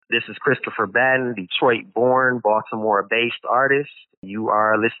This is Christopher Batten, Detroit-born, Baltimore-based artist. You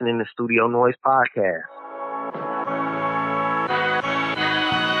are listening to Studio Noise Podcast.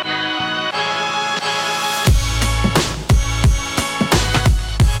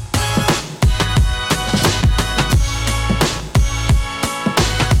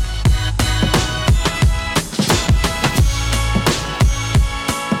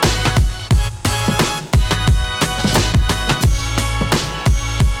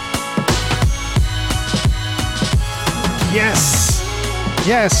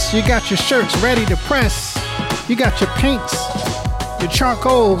 Yes, you got your shirts ready to press. You got your paints, your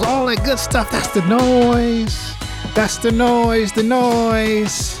charcoals, all that good stuff. That's the noise. That's the noise, the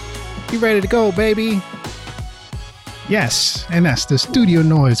noise. You ready to go, baby? Yes, and that's the Studio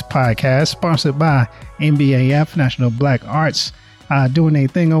Noise Podcast, sponsored by NBAF, National Black Arts, doing their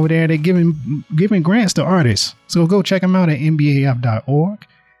thing over there. They're giving grants to artists. So go check them out at nbaf.org.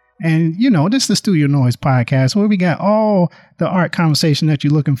 And, you know, this is the Studio Noise Podcast where we got all the art conversation that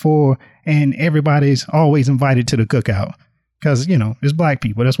you're looking for. And everybody's always invited to the cookout because, you know, it's black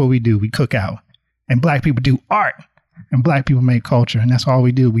people. That's what we do. We cook out. And black people do art and black people make culture. And that's all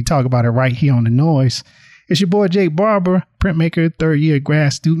we do. We talk about it right here on The Noise. It's your boy, Jake Barber, printmaker, third-year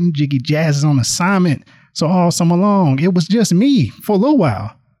grad student. Jiggy Jazz is on assignment. So all summer long, it was just me for a little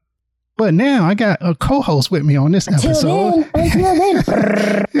while. But now I got a co-host with me on this episode. Until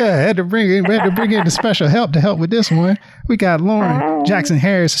then. Yeah, I had to bring in the special help to help with this one. We got Lauren Jackson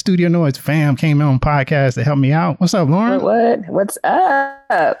Harris, Studio Noise fam, came on podcast to help me out. What's up, Lauren? What's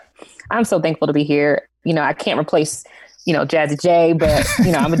up? I'm so thankful to be here. You know, I can't replace, Jazzy J, but,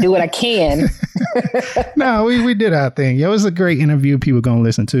 I'm going to do what I can. No, we did our thing. It was a great interview people going to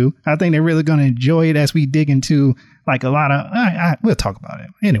listen to. I think they're really going to enjoy it as we dig into like a lot of, we'll talk about it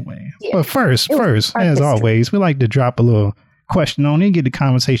anyway. Yeah. But first, as always, we like to drop a little question on it and get the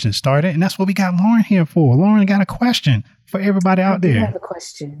conversation started. And that's what we got Lauren here for. Lauren got a question for everybody out there.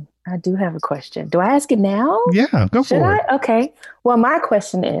 I do have a question. Do I ask it now? Yeah, go for it. Okay. Well, my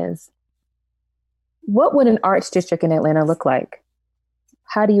question is, what would an arts district in Atlanta look like?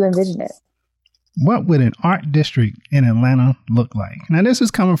 How do you envision it? What would an art district in Atlanta look like? Now, this is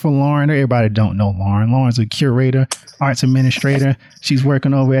coming from Lauren. Everybody don't know Lauren. Lauren's a curator, arts administrator. She's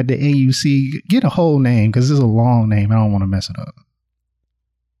working over at the AUC. Get a whole name because this is a long name. I don't want to mess it up.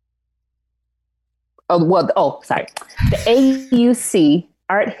 Sorry. The AUC,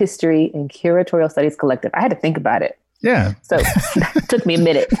 Art History and Curatorial Studies Collective. I had to think about it. Yeah. So it took me a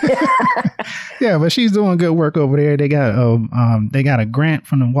minute. Yeah, but she's doing good work over there. They got a grant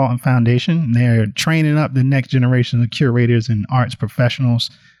from the Walton Foundation. They're training up the next generation of curators and arts professionals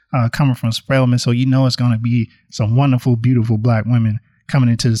coming from Spelman. So it's going to be some wonderful, beautiful black women coming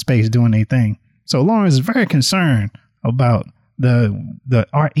into the space doing their thing. So Lauren is very concerned about the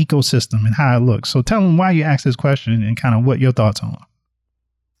art ecosystem and how it looks. So tell them why you asked this question and kind of what your thoughts on it.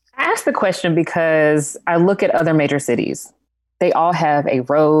 I asked the question because I look at other major cities. They all have a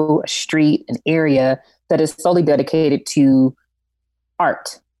road, a street, an area that is solely dedicated to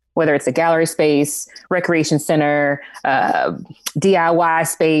art, whether it's a gallery space, recreation center, DIY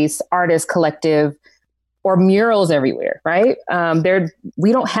space, artist collective, or murals everywhere, right?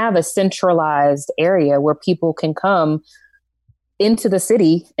 We don't have a centralized area where people can come into the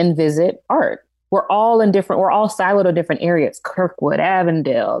city and visit art. We're all siloed in different areas: Kirkwood,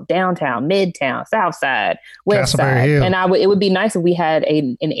 Avondale, downtown, Midtown, South Side, West Side. And it would be nice if we had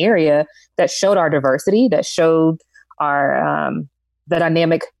an area that showed our diversity, that showed our the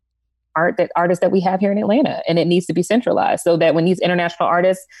dynamic artists that we have here in Atlanta. And it needs to be centralized so that when these international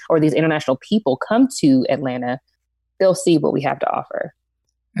artists or these international people come to Atlanta, they'll see what we have to offer.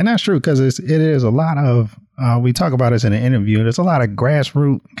 And that's true because it is a lot of, we talk about this in an interview, there's a lot of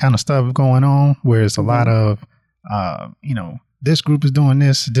grassroots kind of stuff going on where it's a lot of, this group is doing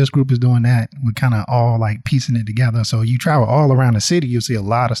this group is doing that. We're kind of all like piecing it together. So you travel all around the city, you'll see a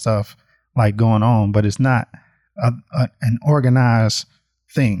lot of stuff like going on, but it's not an organized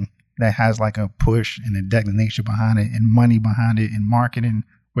thing that has like a push and a declination behind it and money behind it and marketing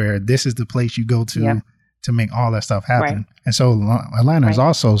where this is the place you go to. To make all that stuff happen. Right. And so Atlanta is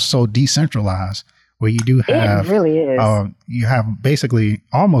also so decentralized where you do have, it really is. You have basically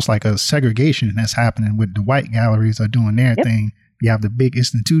almost like a segregation that's happening with the white galleries are doing their thing. You have the big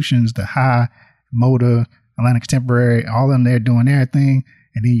institutions, the High, Moda, Atlanta Contemporary, all of them, they're doing their thing.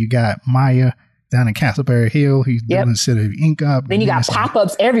 And then you got Maya down in Castleberry Hill. He's doing the City of Ink Up. Then you got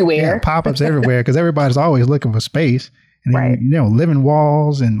pop-ups everywhere. Yeah, pop-ups everywhere because everybody's always looking for space. And then, living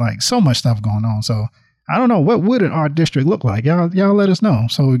walls and like so much stuff going on. So I don't know, what would an art district look like? Y'all let us know.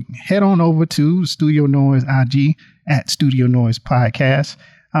 So head on over to Studio Noise IG at Studio Noise Podcast.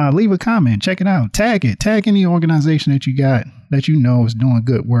 leave a comment. Check it out. Tag it. Tag any organization that you got that you know is doing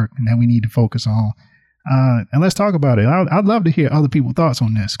good work and that we need to focus on. And let's talk about it. I'd love to hear other people's thoughts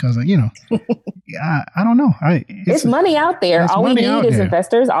on this because, I don't know. It's money out there. All we need is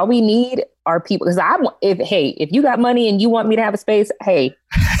investors. All we need are people. Because if you got money and you want me to have a space, hey,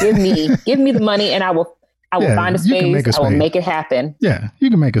 give me the money and I will find a space. I will make it happen. Yeah,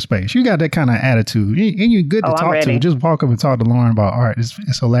 you can make a space. You got that kind of attitude. And you're good to talk to. Just walk up and talk to Lauren about art.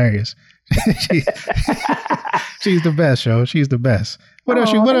 It's hilarious. She's the best, yo. She's the best. What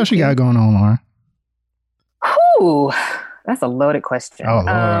else you got going on, Lauren? Ooh, that's a loaded question.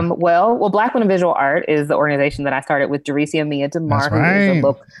 Oh, well, Black Women in Visual Art is the organization that I started with Jaricia Mia DeMar,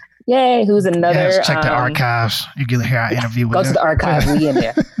 who's another. Yes, check the archives. You get to hear our interview with Go to the archives. We in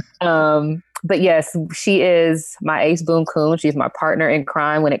there. But yes, she is my ace boom coon. She's my partner in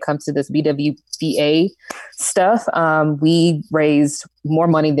crime when it comes to this BWVA stuff. We raised more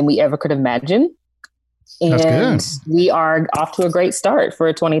money than we ever could imagine. And we are off to a great start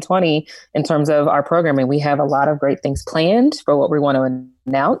for 2020 in terms of our programming. We have a lot of great things planned for what we want to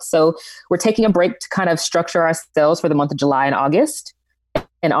announce. So we're taking a break to kind of structure ourselves for the month of July and August.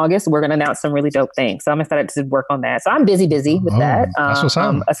 In August, we're going to announce some really dope things. So I'm excited to work on that. So I'm busy with that. That's what's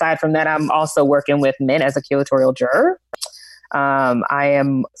up. Aside from that, I'm also working with men as a curatorial juror. I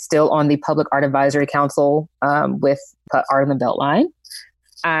am still on the Public Art Advisory Council with Art in the Beltline.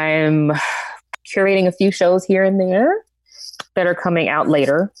 I'm curating a few shows here and there that are coming out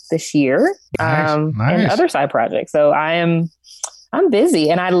later this year, nice. And other side projects. So I'm busy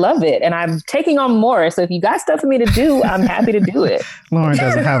and I love it, and I'm taking on more. So if you got stuff for me to do, I'm happy to do it. Lauren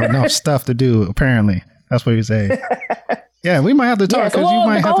doesn't have enough stuff to do. Apparently, that's what you say. Yeah, we might have to talk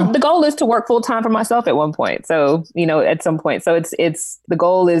the goal is to work full time for myself at one point. So at some point. So it's the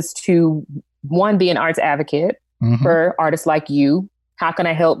goal is to be an arts advocate for artists like you. How can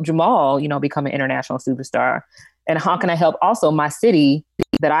I help Jamal, become an international superstar? And how can I help also my city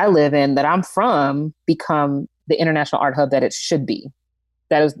that I live in, that I'm from, become the international art hub that it should be?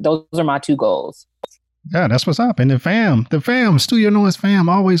 Those are my two goals. Yeah, that's what's up. And the fam, Studio Noise fam,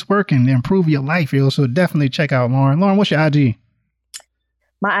 always working to improve your life. Yo. So definitely check out Lauren. Lauren, what's your IG?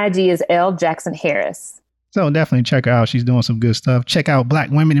 My IG is L Jackson Harris. So definitely check her out. She's doing some good stuff. Check out Black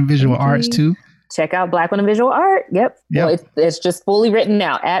Women in Visual Arts too. Check out Black Women in Visual Art. Yep. Well, it's just fully written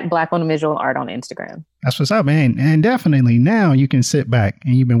now at Black Women in Visual Art on Instagram. That's what's up, man. And definitely now you can sit back,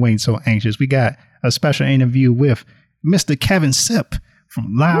 and you've been waiting so anxious. We got a special interview with Mr. Kevin Sipp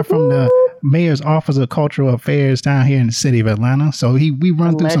from the Mayor's Office of Cultural Affairs down here in the city of Atlanta. So we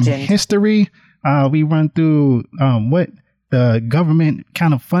run through some history. We run through what the government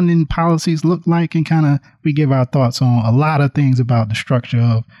kind of funding policies look like, and kind of we give our thoughts on a lot of things about the structure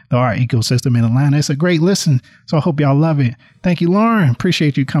of the art ecosystem in Atlanta. It's a great listen, so I hope y'all love it. Thank you, Lauren.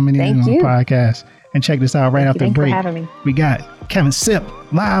 Appreciate you coming in on the podcast. And check this out after the break. For having me. We got Kevin Sipp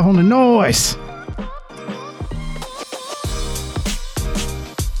live on The Noise.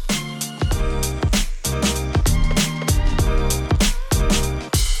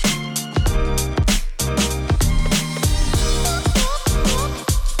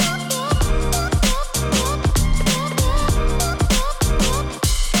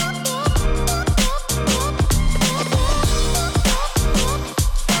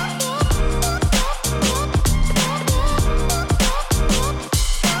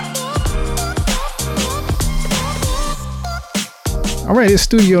 All right, it's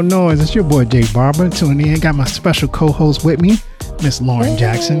Studio Noise. It's your boy Jake Barber tuning in. Got my special co-host with me, Miss Lauren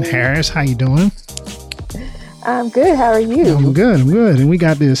Jackson Harris. How you doing? I'm good. How are you? I'm good. And we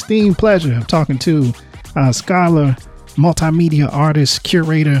got the esteemed pleasure of talking to scholar, multimedia artist,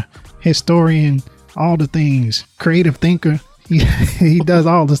 curator, historian, all the things, creative thinker. He does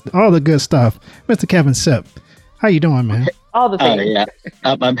all the good stuff. Mr. Kevin Sipp. How you doing, man? All the things. Yeah.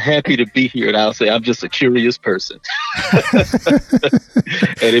 I'm happy to be here, and I'll say I'm just a curious person.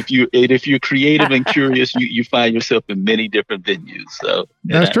 And if you're creative and curious, you find yourself in many different venues. So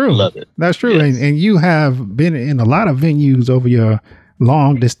that's true. I love it. That's true. Yes. And you have been in a lot of venues over your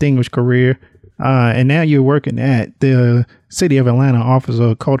long, distinguished career. And now you're working at the City of Atlanta Office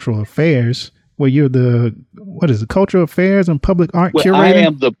of Cultural Affairs, where you're the Cultural Affairs and Public Art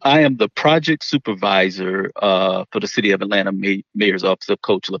Curator? I am the project supervisor for the City of Atlanta Mayor's Office of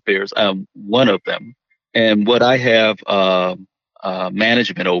Cultural Affairs. I'm one of them. And what I have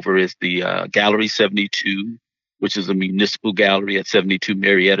management over is the Gallery 72, which is a municipal gallery at 72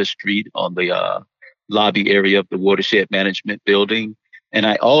 Marietta Street on the lobby area of the Watershed Management Building. And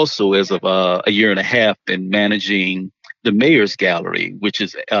I also, as of a year and a half, been managing the Mayor's Gallery, which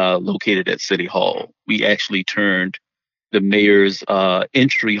is located at City Hall. We actually turned the mayor's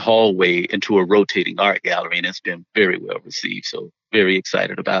entry hallway into a rotating art gallery, and it's been very well received. So very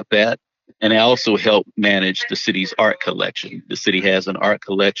excited about that. And I also help manage the city's art collection. The city has an art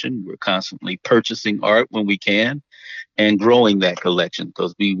collection. We're constantly purchasing art when we can and growing that collection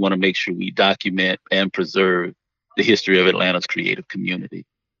because we want to make sure we document and preserve the history of Atlanta's creative community.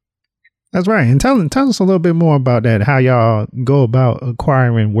 That's right. And tell us a little bit more about that, how y'all go about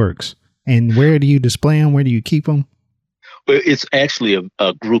acquiring works and where do you display them? Where do you keep them? Well, it's actually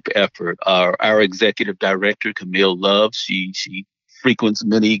a group effort. Our executive director, Camille Love, she frequents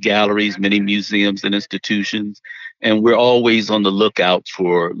many galleries, many museums and institutions, and we're always on the lookout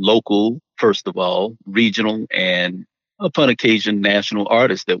for local, first of all, regional, and upon occasion, national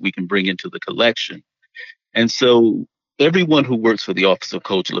artists that we can bring into the collection. And so everyone who works for the Office of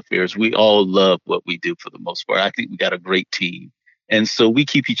Cultural Affairs, we all love what we do for the most part. I think we got a great team. And so we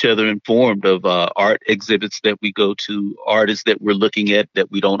keep each other informed of art exhibits that we go to, artists that we're looking at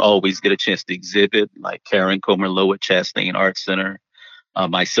that we don't always get a chance to exhibit, like Karen Comer-Lowe at Chastain Art Center,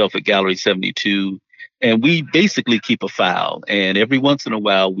 myself at Gallery 72. And we basically keep a file. And every once in a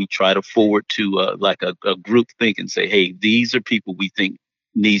while, we try to forward to like a group think and say, hey, these are people we think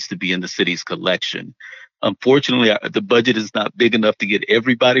needs to be in the city's collection. Unfortunately, the budget is not big enough to get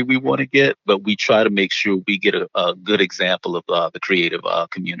everybody we want to get, but we try to make sure we get a good example of the creative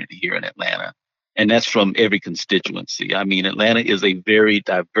community here in Atlanta. And that's from every constituency. I mean, Atlanta is a very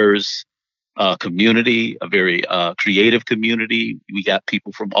diverse community, a very creative community. We got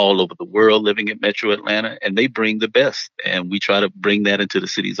people from all over the world living in Metro Atlanta, and they bring the best. And we try to bring that into the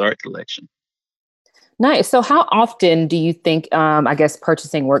city's art collection. Nice. So how often do you think, I guess,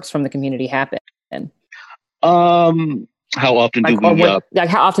 purchasing works from the community happen? How often do we?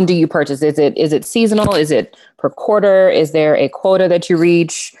 How often do you purchase? Is it seasonal? Is it per quarter? Is there a quota that you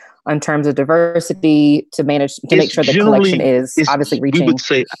reach in terms of diversity to make sure the collection is obviously reaching? We would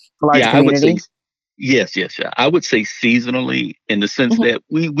say, large community? I would say yes. I would say seasonally in the sense that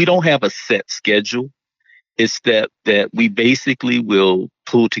we don't have a set schedule. It's that we basically will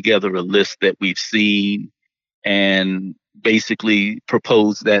pull together a list that we've seen and basically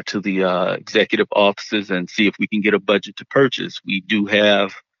propose that to the executive offices and see if we can get a budget to purchase. We do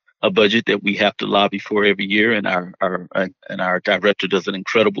have a budget that we have to lobby for every year, and our director does an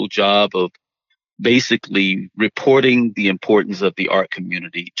incredible job of basically reporting the importance of the art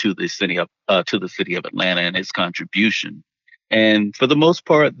community to the city of Atlanta and its contribution. And for the most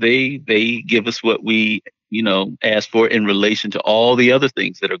part, they give us what we ask for in relation to all the other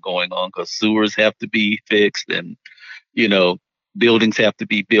things that are going on, because sewers have to be fixed and buildings have to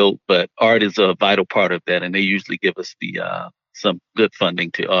be built, but art is a vital part of that, and they usually give us some good funding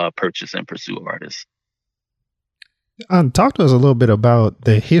to purchase and pursue artists. Talk to us a little bit about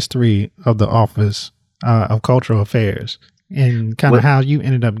the history of the Office of Cultural Affairs and kind of how you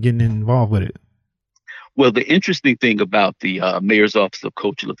ended up getting involved with it. Well, the interesting thing about the Mayor's Office of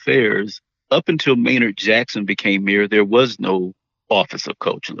Cultural Affairs, up until Maynard Jackson became mayor, there was no Office of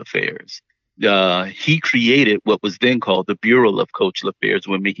Cultural Affairs. He created what was then called the Bureau of Cultural Affairs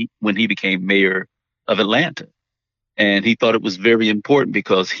when he became mayor of Atlanta. And he thought it was very important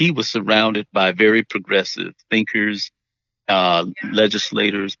because he was surrounded by very progressive thinkers,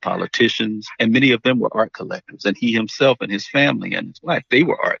 legislators, politicians, and many of them were art collectors. And he himself and his family and his wife, they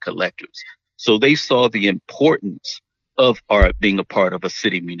were art collectors. So they saw the importance of art being a part of a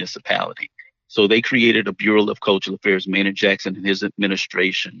city municipality. So they created a Bureau of Cultural Affairs, Maynard Jackson and his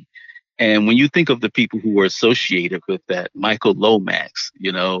administration. And when you think of the people who were associated with that, Michael Lomax,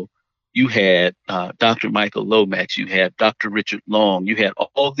 you had Dr. Michael Lomax, you had Dr. Richard Long, you had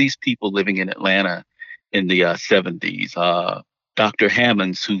all these people living in Atlanta in the 70s. Dr.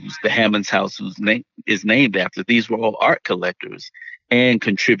 Hammonds, who's the Hammonds House, whose name is named after. These were all art collectors and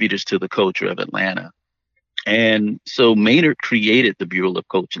contributors to the culture of Atlanta. And so Maynard created the Bureau of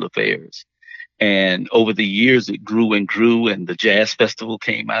Cultural Affairs. And over the years, it grew and grew, and the Jazz Festival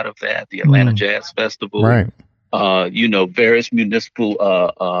came out of that, the Atlanta Jazz Festival. Right. Various municipal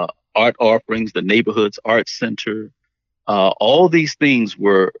art offerings, the Neighborhoods Art Center. All these things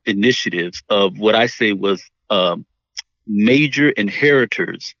were initiatives of what I say was major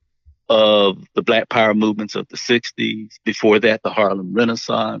inheritors of the Black Power movements of the 60s. Before that, the Harlem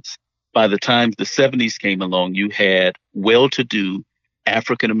Renaissance. By the time the 70s came along, you had well-to-do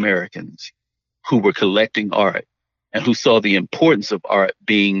African Americans who were collecting art and who saw the importance of art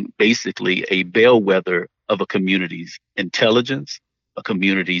being basically a bellwether of a community's intelligence, a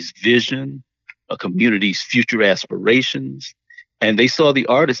community's vision, a community's future aspirations. And they saw the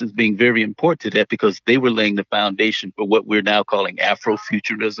artists as being very important to that because they were laying the foundation for what we're now calling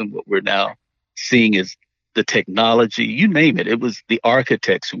Afrofuturism, what we're now seeing as the technology, you name it. It was the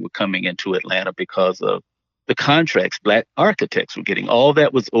architects who were coming into Atlanta because of the contracts Black architects were getting. All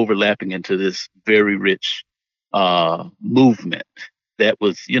that was overlapping into this very rich movement that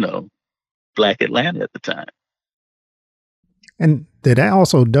was, Black Atlanta at the time. And did that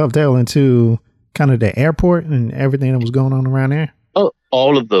also dovetail into kind of the airport and everything that was going on around there? Oh,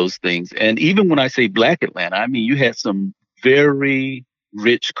 all of those things. And even when I say Black Atlanta, I mean, you had some very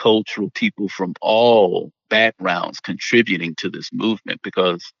rich cultural people from all backgrounds contributing to this movement,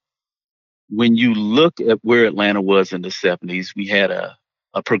 because when you look at where Atlanta was in the 70s, we had a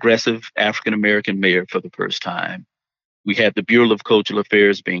progressive African-American mayor for the first time. We had the Bureau of Cultural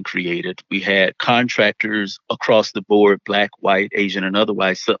Affairs being created. We had contractors across the board, Black, white, Asian, and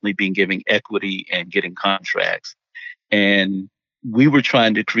otherwise, suddenly being given equity and getting contracts. And we were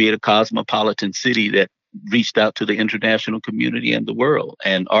trying to create a cosmopolitan city that reached out to the international community and the world.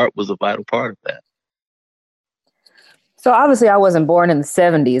 And art was a vital part of that. So obviously I wasn't born in the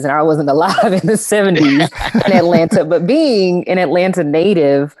 70s and I wasn't alive in the 70s in Atlanta, but being an Atlanta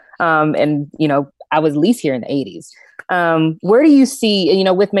native, and, I was at least here in the 80s. Where do you see,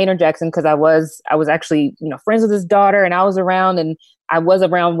 with Maynard Jackson, because I was actually, friends with his daughter, and I was around, and I was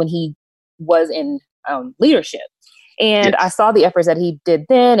around when he was in leadership. And yes. I saw the efforts that he did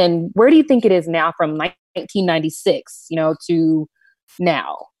then. And where do you think it is now from 1996, to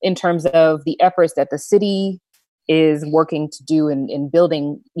now, in terms of the efforts that the city is working to do in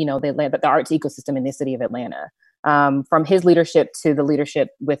building, the arts ecosystem in the city of Atlanta? From his leadership to the leadership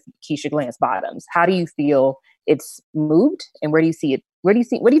with Keisha Lance Bottoms, how do you feel it's moved, and where do you see it? Where do you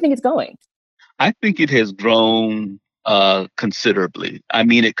think it's going? I think it has grown considerably. I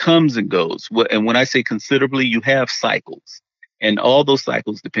mean, it comes and goes. And when I say considerably, you have cycles, and all those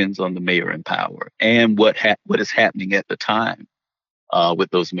cycles depends on the mayor in power and what is happening at the time with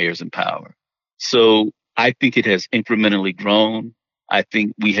those mayors in power. So I think it has incrementally grown. I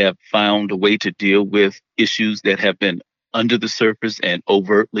think we have found a way to deal with issues that have been under the surface and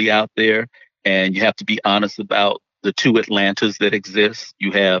overtly out there. And you have to be honest about the two Atlantas that exist.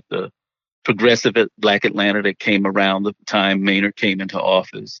 You have the progressive Black Atlanta that came around the time Maynard came into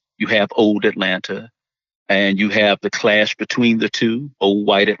office. You have old Atlanta, and you have the clash between the two, old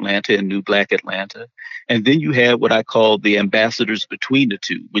white Atlanta and new Black Atlanta. And then you have what I call the ambassadors between the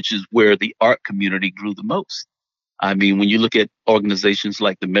two, which is where the art community grew the most. I mean, when you look at organizations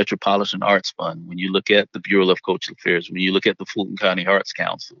like the Metropolitan Arts Fund, when you look at the Bureau of Cultural Affairs, when you look at the Fulton County Arts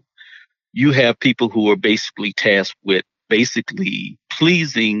Council, you have people who are basically tasked with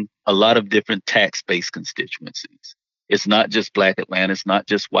pleasing a lot of different tax-based constituencies. It's not just Black Atlanta. It's not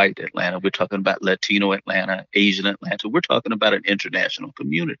just white Atlanta. We're talking about Latino Atlanta, Asian Atlanta. We're talking about an international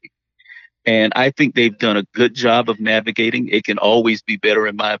community. And I think they've done a good job of navigating. It can always be better,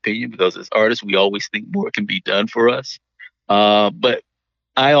 in my opinion, because as artists, we always think more can be done for us. But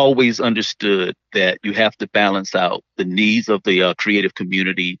I always understood that you have to balance out the needs of the creative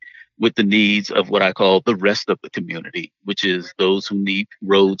community with the needs of what I call the rest of the community, which is those who need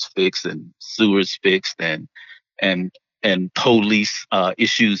roads fixed and sewers fixed and police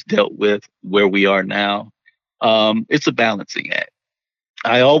issues dealt with where we are now. It's a balancing act.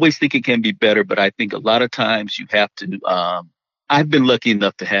 I always think it can be better, but I think a lot of times you have to, I've been lucky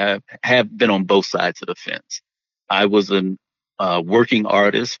enough to have been on both sides of the fence. I was a working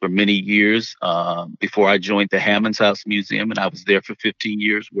artist for many years before I joined the Hammonds House Museum, and I was there for 15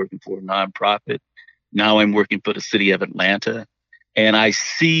 years working for a nonprofit. Now I'm working for the city of Atlanta. And I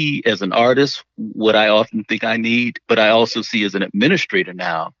see as an artist what I often think I need, but I also see as an administrator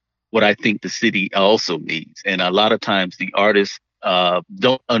now what I think the city also needs. And a lot of times the artists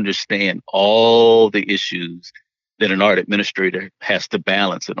don't understand all the issues that an art administrator has to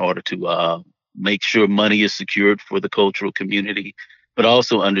balance in order to make sure money is secured for the cultural community, but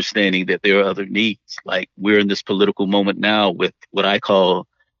also understanding that there are other needs. Like we're in this political moment now with what I call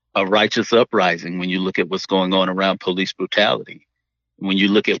a righteous uprising when you look at what's going on around police brutality, when you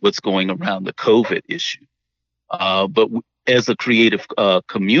look at what's going around the COVID issue. But as a creative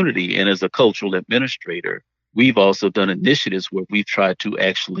community and as a cultural administrator, we've also done initiatives where we've tried to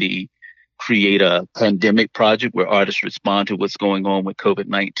actually create a pandemic project where artists respond to what's going on with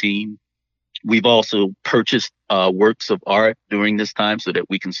COVID-19. We've also purchased works of art during this time so that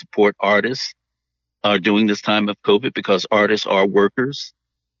we can support artists during this time of COVID, because artists are workers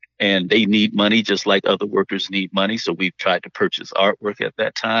and they need money just like other workers need money. So we've tried to purchase artwork at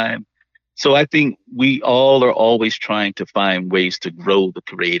that time. So I think we all are always trying to find ways to grow the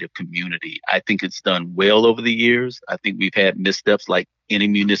creative community. I think it's done well over the years. I think we've had missteps like any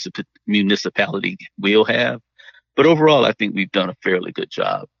municipality will have. But overall, I think we've done a fairly good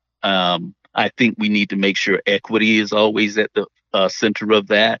job. I think we need to make sure equity is always at the center of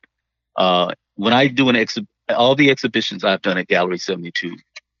that. When I do all the exhibitions I've done at Gallery 72,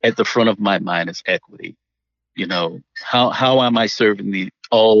 at the front of my mind is equity. You know, how am I serving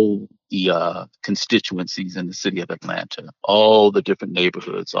all the constituencies in the city of Atlanta, all the different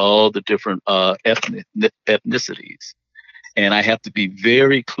neighborhoods, all the different ethnicities, and I have to be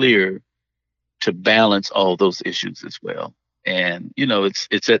very clear to balance all those issues as well. And you know,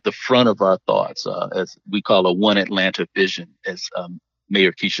 it's at the front of our thoughts, as we call a One Atlanta vision, as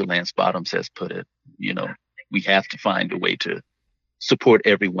Mayor Keisha Lance Bottoms has put it. You know, we have to find a way to support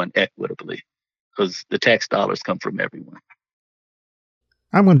everyone equitably, because the tax dollars come from everyone.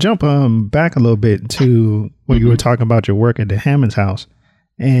 I'm going to jump back a little bit to when you were talking about your work at the Hammons House,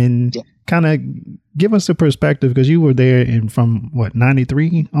 and kind of give us a perspective, because you were there from what,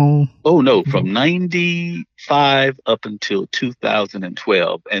 93 on? Oh, no, from 95 up until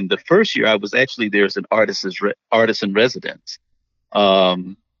 2012. And the first year I was actually there as an artist in residence.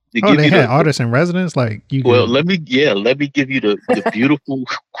 They had artists in residence? Let me give you the beautiful,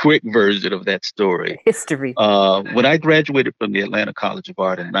 quick version of that story. History. When I graduated from the Atlanta College of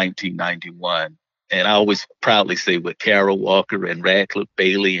Art in 1991, and I always proudly say with Carol Walker and Radcliffe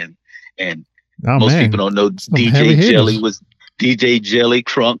Bailey and most people don't know DJ Jelly was DJ Jelly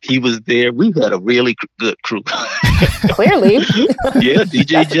Crunk. He was there. We had a really good crew. Clearly. Yeah,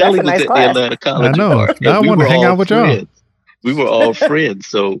 DJ Jelly was at the Atlanta College of Art. I want to hang out with y'all. We were all friends.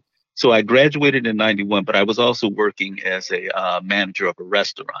 So I graduated in 91, but I was also working as a manager of a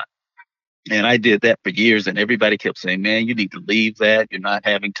restaurant. And I did that for years, and everybody kept saying, man, you need to leave that. You're not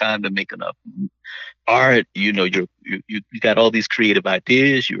having time to make enough art. You know, you got all these creative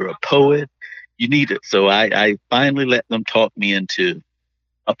ideas. You're a poet. You need it. So I finally let them talk me into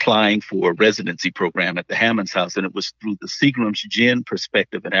applying for a residency program at the Hammons House. And it was through the Seagram's Gin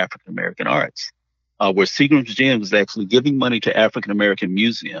Perspective in African American Arts, where Seagram's Gin was actually giving money to African American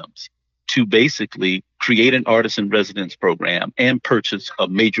museums to basically create an artist in residence program and purchase a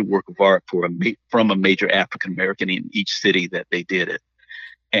major work of art from a major African American in each city that they did it.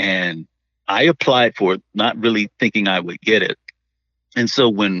 And I applied for it, not really thinking I would get it. And so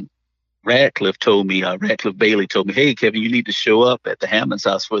when Radcliffe Bailey told me, hey, Kevin, you need to show up at the Hammons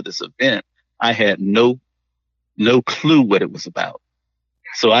House for this event, I had no clue what it was about.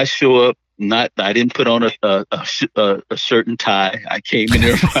 So I show up. I didn't put on a shirt and tie. I came in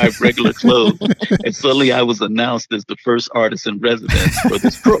there in my regular clothes, and suddenly I was announced as the first artist in residence for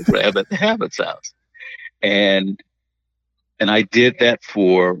this program at the Hammons House, and I did that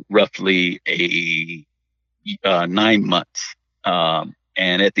for roughly 9 months. And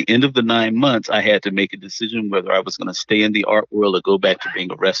at the end of the 9 months, I had to make a decision whether I was going to stay in the art world or go back to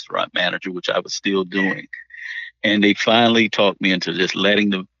being a restaurant manager, which I was still doing. And they finally talked me into just letting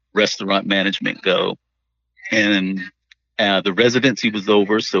the restaurant management go. And the residency was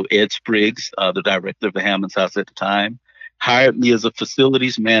over. So Ed Spriggs, the director of the Hammons House at the time, hired me as a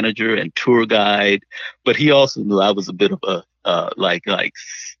facilities manager and tour guide. But he also knew I was a bit of a like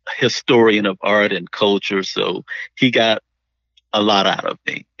historian of art and culture. So he got a lot out of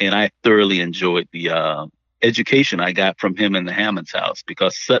me. And I thoroughly enjoyed the education I got from him in the Hammons House,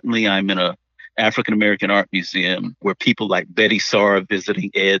 because suddenly I'm in a African American Art Museum where people like Betty Saar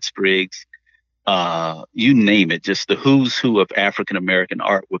visiting Ed Spriggs, you name it, just the who's who of African American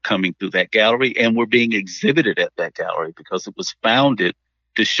art were coming through that gallery and were being exhibited at that gallery, because it was founded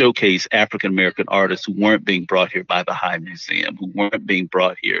to showcase African American artists who weren't being brought here by the High Museum, who weren't being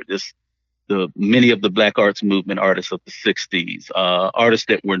brought here. Many of the Black Arts Movement artists of the 60s, artists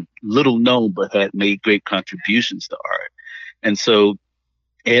that were little known but had made great contributions to art. And so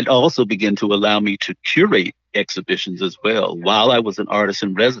Ed also began to allow me to curate exhibitions as well. While I was an artist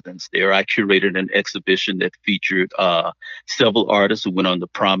in residence there, I curated an exhibition that featured several artists who went on to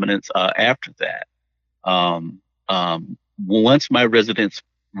prominence after that. Once my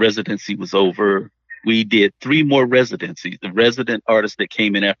residency was over, we did 3 more residencies. The resident artist that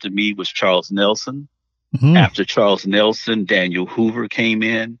came in after me was Charles Nelson. Mm-hmm. After Charles Nelson, Daniel Hoover came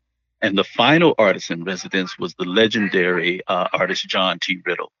in. And the final artist in residence was the legendary artist John T.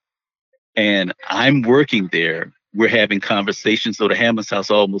 Riddle. And I'm working there. We're having conversations. So the Hammons House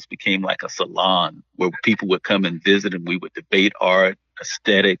almost became like a salon where people would come and visit, and we would debate art,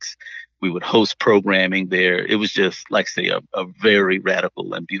 aesthetics. We would host programming there. It was just, like say, a very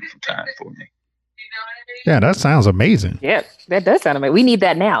radical and beautiful time for me. Yeah, that sounds amazing. Yeah, that does sound amazing. We need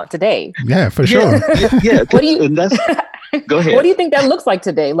that now, today. Yeah, for sure. Yeah. What do you? Go ahead. What do you think that looks like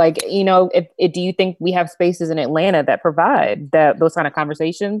today? Like, you know, do you think we have spaces in Atlanta that provide those kind of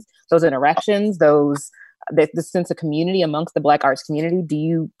conversations, those interactions, the sense of community amongst the Black arts community?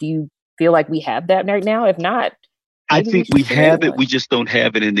 Do you feel like we have that right now? If not, I maybe think should we create have it. We one. just don't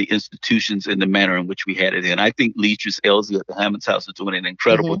have it in the institutions in the manner in which we had it in. I think Leatrice Elsie at the Hammonds House is doing an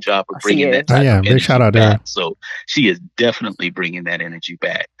incredible job of She bringing that is. Oh type of yeah, big shout energy out to her. back. So she is definitely bringing that energy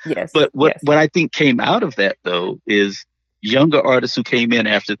back. Yes. But what Yes. I think came out of that though is younger artists who came in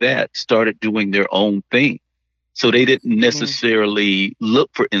after that started doing their own thing. So they didn't necessarily look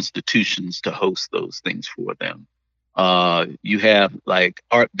for institutions to host those things for them. You have like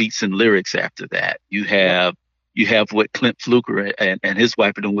Art Beats and Lyrics after that. You have what Clint Fluker and his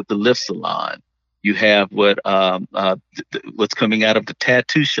wife are doing with the Lift Salon. You have what's coming out of the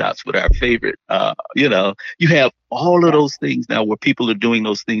tattoo shops with our favorite. You have all of those things now where people are doing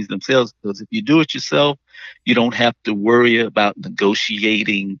those things themselves. Because if you do it yourself, you don't have to worry about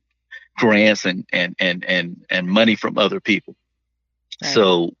negotiating grants and money from other people. Right.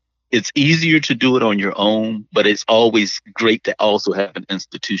 So it's easier to do it on your own, but it's always great to also have an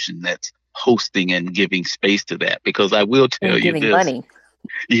institution that's hosting and giving space to that. Because I will tell And you giving this. money.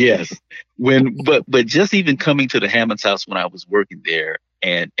 Yes. But just even coming to the Hammonds House when I was working there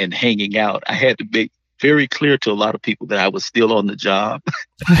and hanging out, I had to make very clear to a lot of people that I was still on the job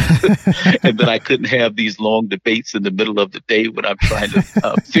and that I couldn't have these long debates in the middle of the day when I'm trying to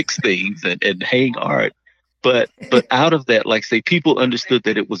fix things and hang art. But out of that, like say, people understood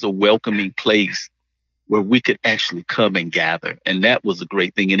that it was a welcoming place where we could actually come and gather. And that was a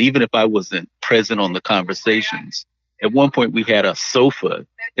great thing. And even if I wasn't present on the conversations, at one point we had a sofa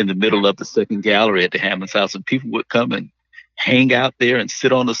in the middle of the second gallery at the Hammonds House, and people would come and hang out there and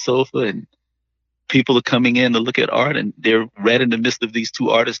sit on the sofa, and people are coming in to look at art, and they're right in the midst of these two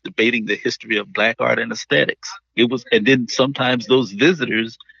artists debating the history of Black art and aesthetics. And then sometimes those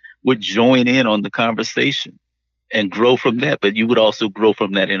visitors would join in on the conversation and grow from that, but you would also grow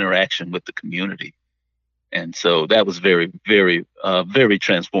from that interaction with the community. And so that was very, very, very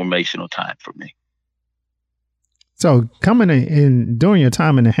transformational time for me. So coming in during your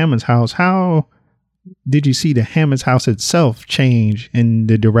time in the Hammonds House, how did you see the Hammonds House itself change in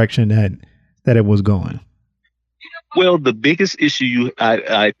the direction that it was going? Well, the biggest issue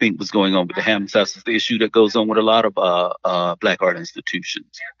I think was going on with the Hammonds House is the issue that goes on with a lot of Black art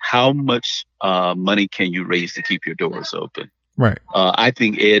institutions. How much money can you raise to keep your doors open? Right. I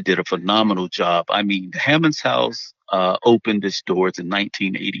think Ed did a phenomenal job. I mean, the Hammonds House opened its doors in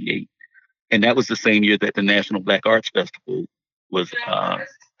 1988. And that was the same year that the National Black Arts Festival was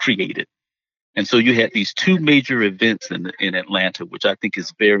created. And so you had these two major events in Atlanta, which I think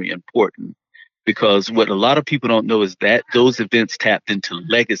is very important, because what a lot of people don't know is that those events tapped into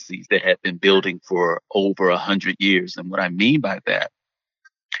legacies that had been building for over 100 years. And what I mean by that,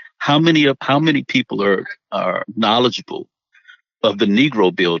 how many people are knowledgeable of the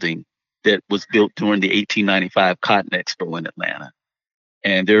Negro building that was built during the 1895 Cotton Expo in Atlanta?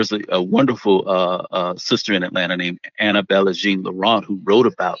 And there's a wonderful sister in Atlanta named Annabella Jean Laurent who wrote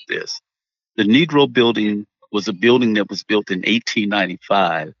about this. The Negro building was a building that was built in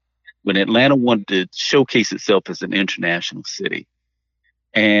 1895 when Atlanta wanted to showcase itself as an international city.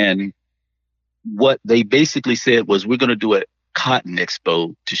 And what they basically said was, we're going to do a Cotton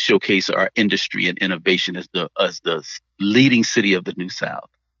Expo to showcase our industry and innovation as the leading city of the New South.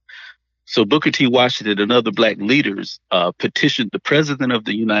 So Booker T. Washington and other Black leaders petitioned the president of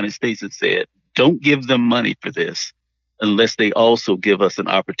the United States and said, don't give them money for this unless they also give us an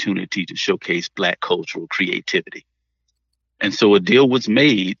opportunity to showcase Black cultural creativity. And so a deal was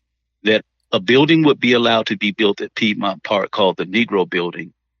made that a building would be allowed to be built at Piedmont Park called the Negro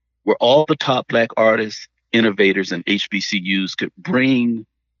Building, where all the top Black artists, innovators, and HBCUs could bring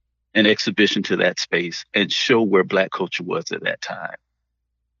an exhibition to that space and show where Black culture was at that time.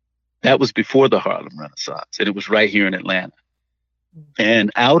 That was before the Harlem Renaissance, and it was right here in Atlanta.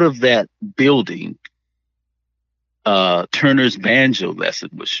 And out of that building, Turner's banjo lesson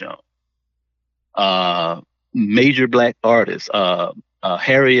was shown. Major Black artists,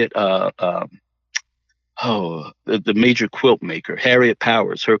 Harriet, the major quilt maker, Harriet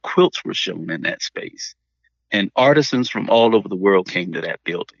Powers, her quilts were shown in that space. And artisans from all over the world came to that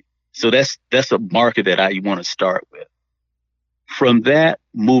building. So that's a marker that I want to start with. From that,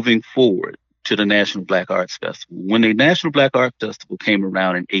 moving forward to the National Black Arts Festival. When the National Black Arts Festival came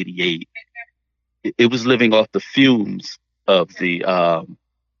around in '88, it was living off the fumes of the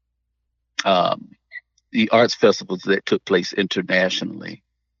arts festivals that took place internationally.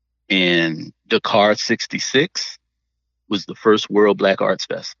 In Dakar '66 was the first World Black Arts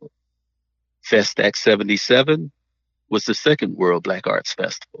Festival. Festac '77 was the second World Black Arts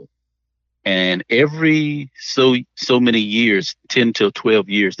Festival. And every so many years, 10 till 12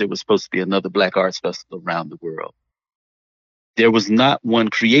 years, there was supposed to be another Black Arts Festival around the world. There was not one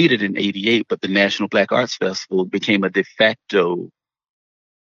created in '88, but the National Black Arts Festival became a de facto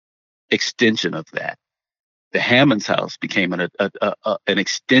extension of that. The Hammonds House became an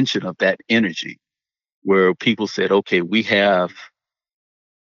extension of that energy, where people said, okay, we have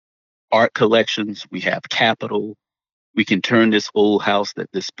art collections, we have capital, we can turn this old house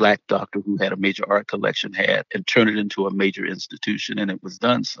that this Black doctor who had a major art collection had and turn it into a major institution, and it was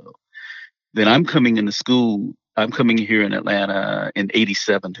done so. Then I'm coming here in Atlanta in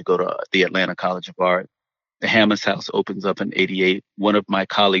 '87 to go to the Atlanta College of Art. The Hammonds House opens up in '88. One of my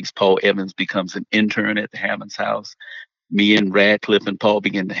colleagues, Paul Evans, becomes an intern at the Hammonds House. Me and Radcliffe and Paul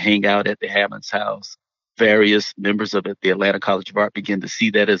begin to hang out at the Hammonds House. Various members of the Atlanta College of Art begin to see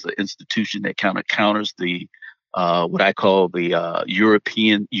that as an institution that kind of counters the what I call the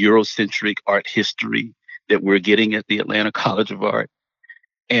European Eurocentric art history that we're getting at the Atlanta College of Art.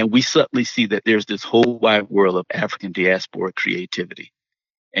 And we subtly see that there's this whole wide world of African diaspora creativity.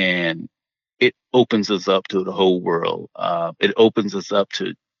 And it opens us up to the whole world. It opens us up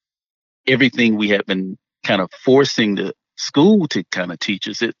to everything we have been kind of forcing the school to kind of teach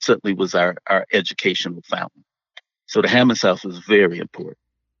us. It certainly was our educational fountain. So the Hammonds House was very important.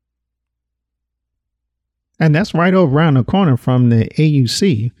 And that's right over around the corner from the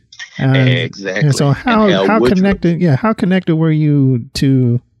AUC. Exactly. And so how connected? Yeah, how connected were you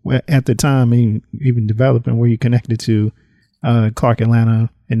to at the time, even developing? Were you connected to Clark Atlanta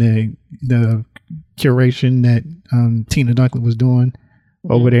and the curation that Tina Dunkley was doing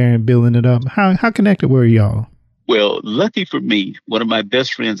over there and building it up? How connected were y'all? Well, lucky for me, one of my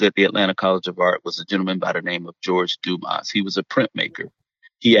best friends at the Atlanta College of Art was a gentleman by the name of George Dumas. He was a printmaker.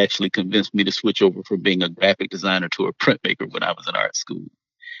 He actually convinced me to switch over from being a graphic designer to a printmaker when I was in art school.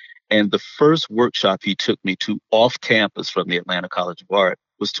 And the first workshop he took me to off campus from the Atlanta College of Art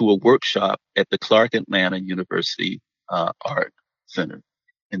was to a workshop at the Clark Atlanta University Art Center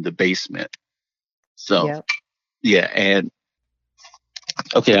in the basement. So, yeah. And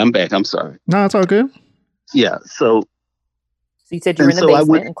okay, I'm back. I'm sorry. No, it's all good. Yeah. So you said you were in the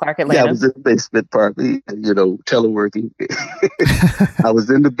basement in Clark Atlanta? Yeah, I was in the basement partly, teleworking. I was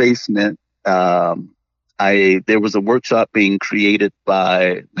in the basement. There was a workshop being created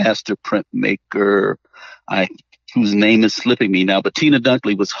by master printmaker, whose name is slipping me now, but Tina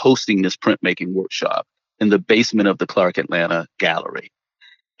Dunkley was hosting this printmaking workshop in the basement of the Clark Atlanta Gallery.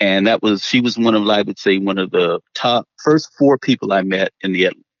 And she was one of the first 4 people I met in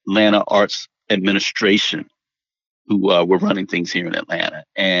the Atlanta Arts Administration who were running things here in Atlanta.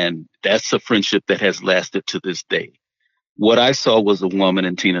 And that's a friendship that has lasted to this day. What I saw was a woman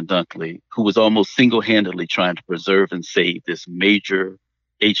in Tina Dunkley who was almost single-handedly trying to preserve and save this major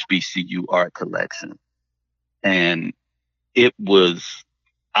HBCU art collection. And it was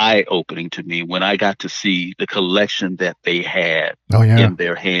eye-opening to me when I got to see the collection that they had in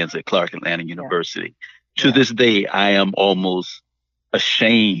their hands at Clark Atlanta University. Yeah. To this day, I am almost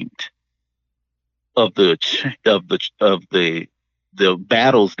ashamed of the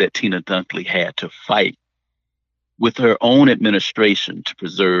battles that Tina Dunkley had to fight with her own administration to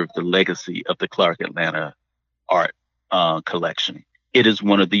preserve the legacy of the Clark Atlanta art collection. It is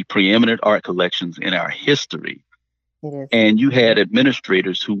one of the preeminent art collections in our history. It is. And you had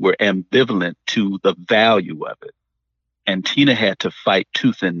administrators who were ambivalent to the value of it. And Tina had to fight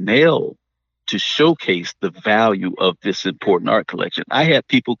tooth and nail to showcase the value of this important art collection. I had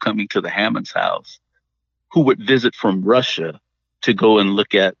people coming to the Hammonds House who would visit from Russia to go and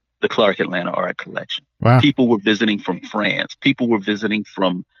look at the Clark Atlanta art collection. Wow. People were visiting from France. People were visiting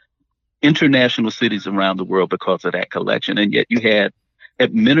from international cities around the world because of that collection. And yet you had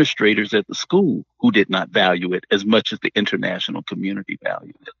administrators at the school who did not value it as much as the international community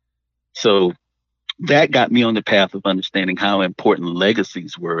valued it. So that got me on the path of understanding how important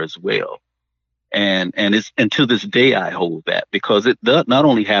legacies were as well. And to this day, I hold that because it not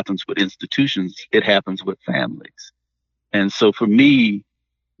only happens with institutions, it happens with families. And so for me,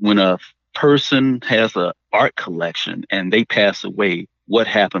 when a person has an art collection and they pass away, what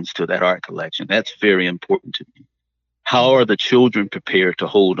happens to that art collection? That's very important to me. How are the children prepared to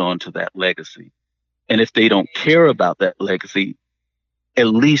hold on to that legacy? And if they don't care about that legacy, at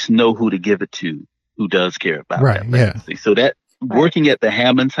least know who to give it to who does care about that legacy. So that working at the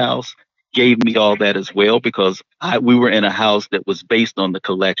Hammonds House gave me all that as well, because we were in a house that was based on the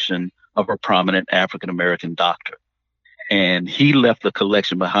collection of a prominent African-American doctor. And he left a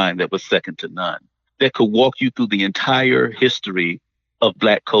collection behind that was second to none, that could walk you through the entire history of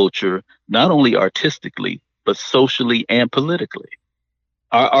Black culture, not only artistically, but socially and politically.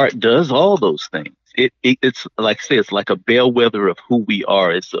 Our art does all those things. it's like I say, it's like a bellwether of who we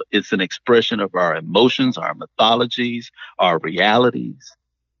are. It's an expression of our emotions, our mythologies, our realities.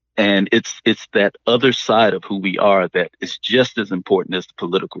 And it's that other side of who we are that is just as important as the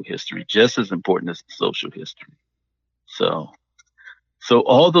political history, just as important as the social history. So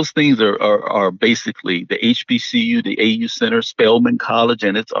all those things are basically the HBCU, the AU Center, Spelman College,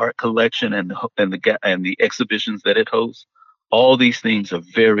 and its art collection, and the exhibitions that it hosts. All these things are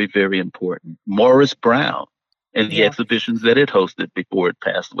very, very important. Morris Brown and the exhibitions that it hosted before it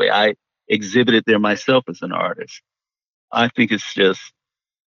passed away. I exhibited there myself as an artist. I think it's just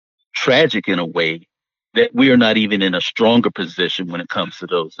tragic in a way that we are not even in a stronger position when it comes to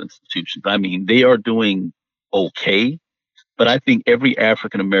those institutions. I mean, they are doing okay, but I think every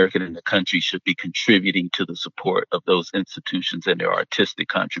African American in the country should be contributing to the support of those institutions and their artistic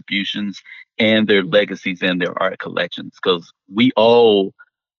contributions and their legacies and their art collections, because we all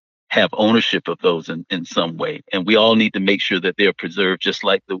have ownership of those in some way. And we all need to make sure that they're preserved, just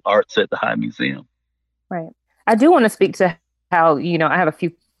like the arts at the High Museum. Right. I do want to speak to how, I have a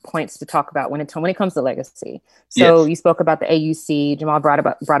few points to talk about when it comes to legacy. So you spoke about the AUC. Jamal brought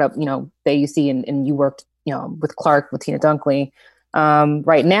up, the AUC, and you worked, with Clark, with Tina Dunkley.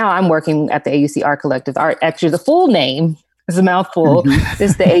 Right now I'm working at the AUC Art Collective. Actually, the full name is a mouthful.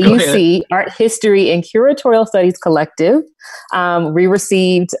 It's the AUC Art History and Curatorial Studies Collective. We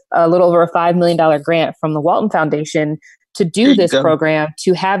received a little over a $5 million grant from the Walton Foundation to do this program,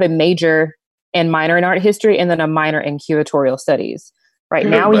 to have a major and minor in art history, and then a minor in curatorial studies. Right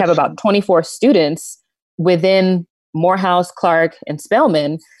now, we have about 24 students within Morehouse, Clark, and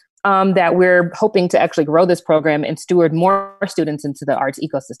Spelman that we're hoping to actually grow this program and steward more students into the arts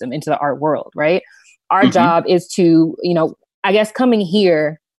ecosystem, into the art world, right? Our job is to, I guess going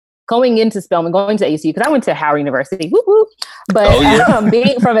into Spelman, going to ACU, because I went to Howard University, whoop, whoop, but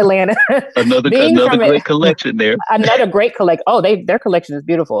being from Atlanta. another great collection there. Another great collection. Oh, their collection is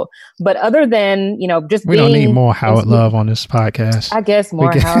beautiful. But other than, just we don't need more Howard love on this podcast. I guess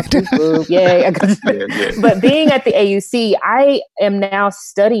more Howard. Yay. But being at the AUC, I am now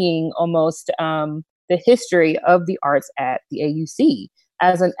studying almost the history of the arts at the AUC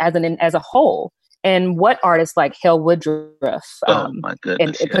as a whole. And what artists like Hale Woodruff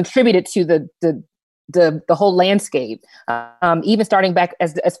contributed to the whole landscape, even starting back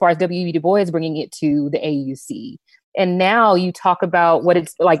as far as W.E.B. Du Bois bringing it to the AUC. And now you talk about what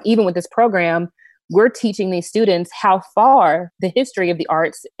it's like, even with this program, we're teaching these students how far the history of the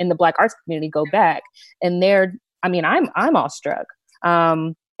arts and the Black arts community go back. And I'm awestruck.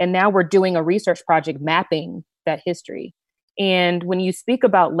 And now we're doing a research project mapping that history. And when you speak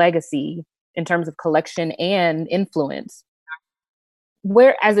about legacy, in terms of collection and influence,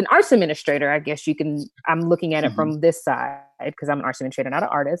 where as an arts administrator, I guess I'm looking at it from this side, because I'm an arts administrator, not an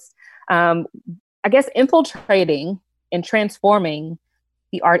artist. I guess infiltrating and transforming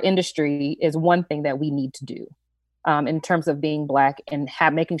the art industry is one thing that we need to do in terms of being Black and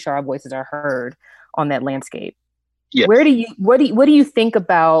making sure our voices are heard on that landscape. Yes. What do you think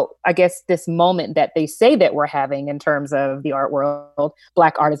about, I guess, this moment that they say that we're having in terms of the art world,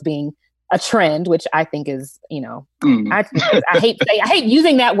 Black artists being a trend, which I think is, I hate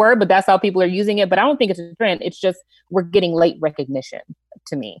using that word, but that's how people are using it. But I don't think it's a trend. It's just we're getting late recognition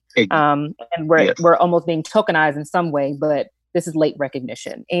to me, and we're almost being tokenized in some way. But this is late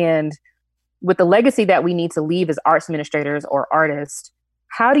recognition, and with the legacy that we need to leave as arts administrators or artists,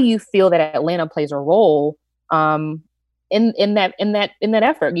 how do you feel that Atlanta plays a role in that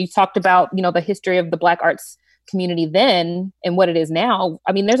effort? You talked about the history of the Black arts community then and what it is now.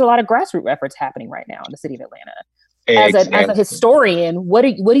 I mean, there's a lot of grassroots efforts happening right now in the city of Atlanta. As a historian, what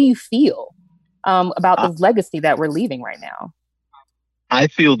do you feel about the legacy that we're leaving right now? I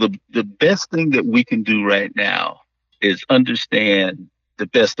feel the best thing that we can do right now is understand the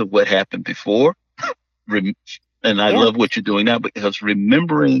best of what happened before. And I love what you're doing now, because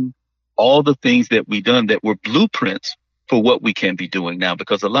remembering all the things that we've done that were blueprints for what we can be doing now.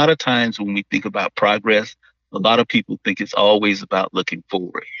 Because a lot of times when we think about progress, a lot of people think it's always about looking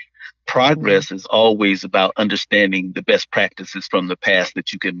forward. Progress is always about understanding the best practices from the past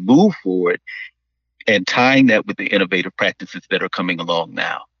that you can move forward and tying that with the innovative practices that are coming along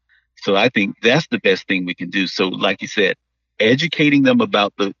now. So I think that's the best thing we can do. So like you said, educating them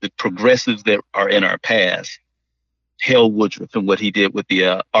about the progressives that are in our past. Hale Woodruff and what he did with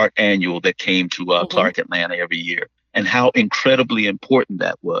the art annual that came to Clark Atlanta every year, and how incredibly important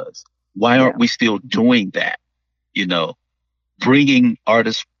that was. Why aren't we still doing that? Bringing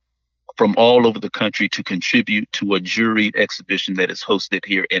artists from all over the country to contribute to a juried exhibition that is hosted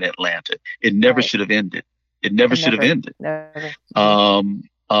here in Atlanta. It never should have ended. It never should have ended.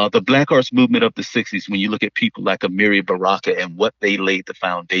 The Black Arts Movement of the 60s, when you look at people like Amiri Baraka and what they laid the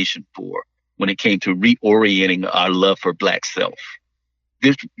foundation for when it came to reorienting our love for Black self.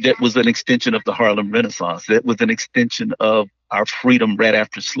 That was an extension of the Harlem Renaissance. That was an extension of our freedom right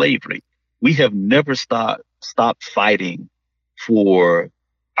after slavery. We have never stopped fighting for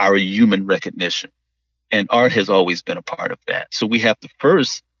our human recognition. And art has always been a part of that. So we have to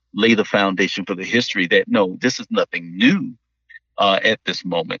first lay the foundation for the history that, no, this is nothing new at this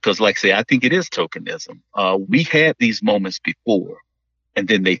moment. Because like I say, I think it is tokenism. We had these moments before, and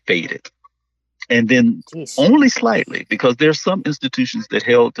then they faded. And then only slightly, because there's some institutions that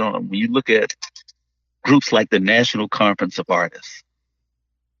held on. When you look at groups like the National Conference of Artists,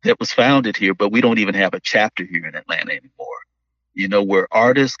 that was founded here, but we don't even have a chapter here in Atlanta anymore. You know, where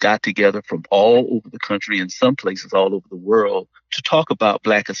artists got together from all over the country and some places all over the world to talk about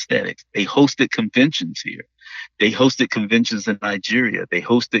Black aesthetics. They hosted conventions here. They hosted conventions in Nigeria. They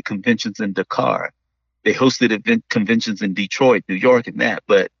hosted conventions in Dakar. They hosted conventions in Detroit, New York, and that.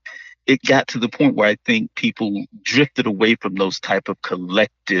 But it got to the point where I think people drifted away from those type of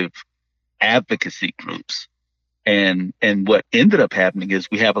collective advocacy groups. And what ended up happening is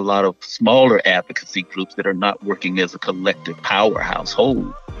we have a lot of smaller advocacy groups that are not working as a collective powerhouse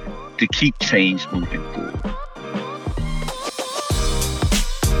whole to keep change moving forward.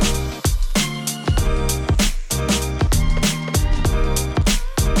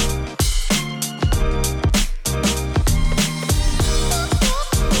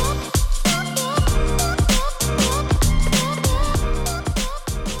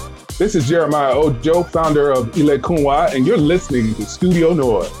 This is Jeremiah Ojo, founder of Ile Kunwa, and you're listening to Studio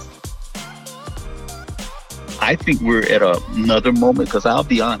Noise. I think we're at another moment, because I'll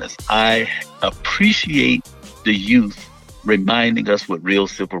be honest, I appreciate the youth reminding us what real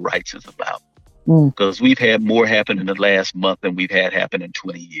civil rights is about. Because we've had more happen in the last month than we've had happen in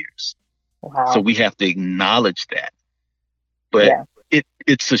 20 years. Wow. So we have to acknowledge that. But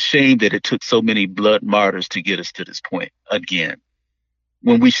it's a shame that it took so many blood martyrs to get us to this point again,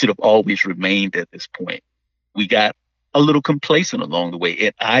 when we should have always remained at this point. We got a little complacent along the way.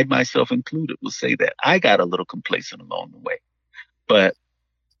 And I myself included will say that. I got a little complacent along the way. But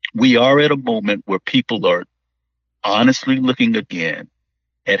we are at a moment where people are honestly looking again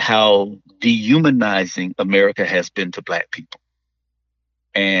at how dehumanizing America has been to Black people.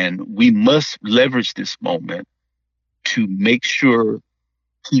 And we must leverage this moment to make sure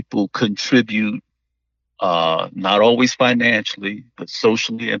people contribute, not always financially, but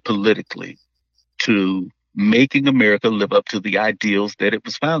socially and politically, to making America live up to the ideals that it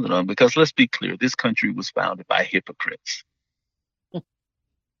was founded on. Because let's be clear, this country was founded by hypocrites.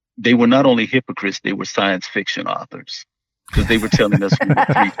 They were not only hypocrites, they were science fiction authors, because they were telling us we were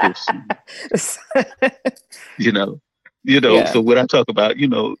 3/5. So what I talk about,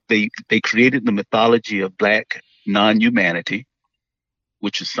 they created the mythology of Black non-humanity,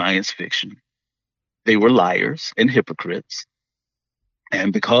 which is science fiction. They were liars and hypocrites.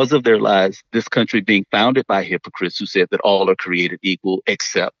 And because of their lies, this country being founded by hypocrites who said that all are created equal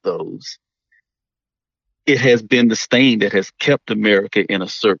except those, it has been the stain that has kept America in a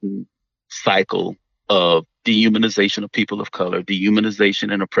certain cycle of dehumanization of people of color,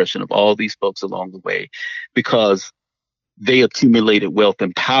 dehumanization and oppression of all these folks along the way, because they accumulated wealth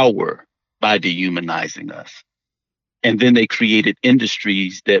and power by dehumanizing us. And then they created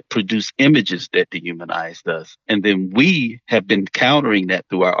industries that produce images that dehumanized us. And then we have been countering that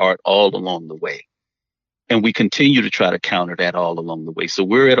through our art all along the way. And we continue to try to counter that all along the way. So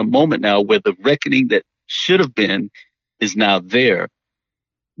we're at a moment now where the reckoning that should have been is now there.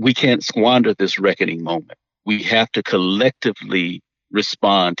 We can't squander this reckoning moment. We have to collectively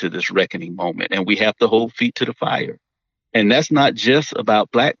respond to this reckoning moment. And we have to hold feet to the fire. And that's not just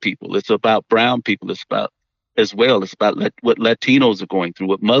about Black people. It's about brown people. It's about as well. It's about what Latinos are going through,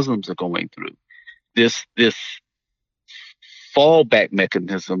 what Muslims are going through. This fallback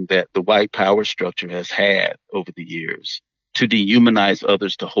mechanism that the white power structure has had over the years to dehumanize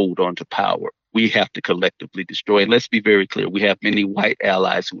others to hold on to power. We have to collectively destroy. And let's be very clear, we have many white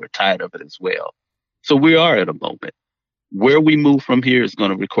allies who are tired of it as well. So we are at a moment. Where we move from here is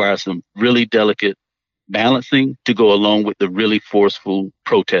going to require some really delicate balancing to go along with the really forceful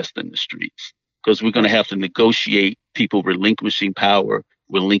protest in the streets. Because we're going to have to negotiate people relinquishing power,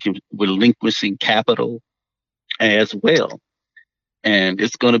 relinquishing capital as well. And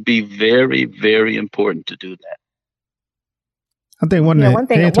it's going to be very, very important to do that. I think one of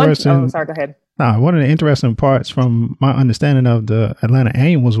the interesting parts from my understanding of the Atlanta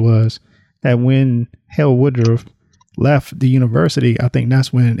Annuals was that when Hale Woodruff left the university, I think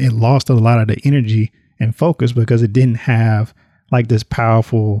that's when it lost a lot of the energy and focus, because it didn't have like this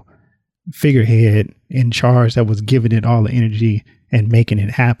powerful figurehead in charge that was giving it all the energy and making it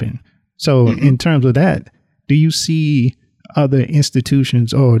happen. So in terms of that, do you see other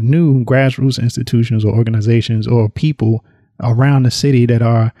institutions or new grassroots institutions or organizations or people around the city that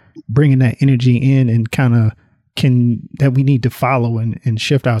are bringing that energy in and kind of that we need to follow and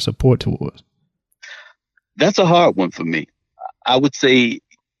shift our support towards? That's a hard one for me. I would say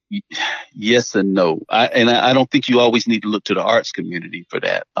yes and no. I don't think you always need to look to the arts community for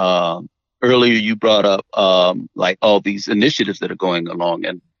that. Earlier, you brought up like all these initiatives that are going along,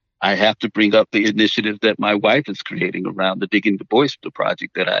 and I have to bring up the initiative that my wife is creating around the Digging Du Bois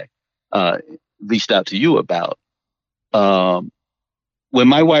project that I reached out to you about. When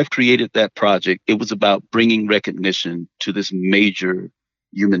my wife created that project, it was about bringing recognition to this major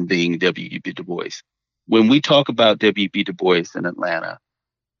human being, W.E.B. Du Bois. When we talk about W.E.B. Du Bois in Atlanta,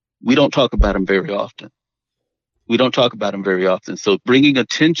 we don't talk about him very often. So bringing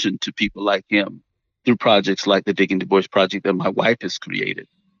attention to people like him through projects like the Digging Du Bois project that my wife has created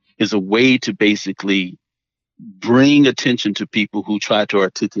is a way to basically bring attention to people who try to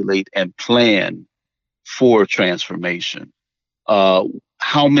articulate and plan for transformation.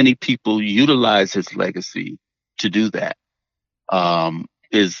 How many people utilize his legacy to do that? And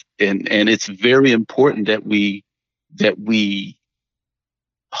it's very important that we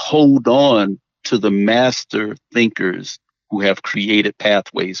hold on to the master thinkers who have created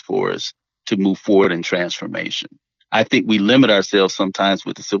pathways for us to move forward in transformation. I think we limit ourselves sometimes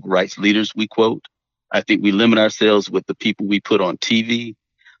with the civil rights leaders we quote. I think we limit ourselves with the people we put on TV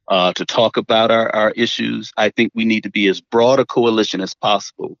to talk about our issues. I think we need to be as broad a coalition as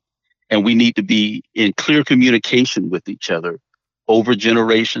possible. And we need to be in clear communication with each other over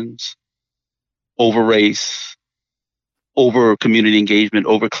generations, over race, over community engagement,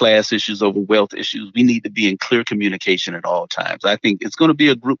 over class issues, over wealth issues. We need to be in clear communication at all times. I think it's going to be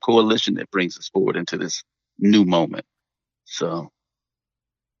a group coalition that brings us forward into this new moment. So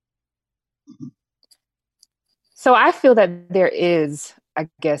I feel that there is, I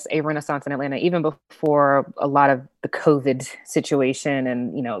guess, a renaissance in Atlanta, even before a lot of the COVID situation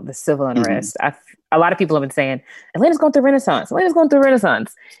and, the civil unrest. A lot of people have been saying, Atlanta's going through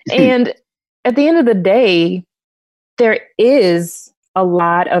Renaissance. And at the end of the day, there is a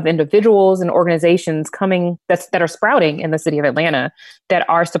lot of individuals and organizations coming that are sprouting in the city of Atlanta that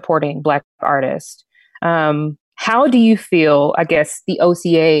are supporting Black artists. How do you feel, I guess, the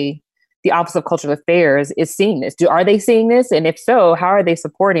OCA, the Office of Cultural Affairs, is seeing this? Are they seeing this? And if so, how are they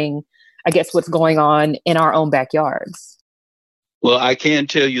supporting, I guess, what's going on in our own backyards? Well, I can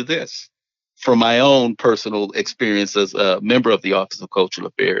tell you this. From my own personal experience as a member of the Office of Cultural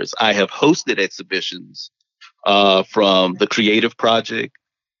Affairs, I have hosted exhibitions from the Creative Project.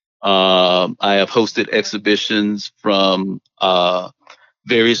 I have hosted exhibitions from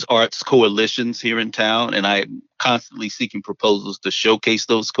various arts coalitions here in town, and I'm constantly seeking proposals to showcase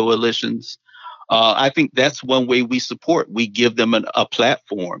those coalitions. I think that's one way we support. We give them a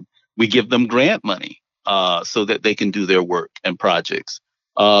platform. We give them grant money so that they can do their work and projects.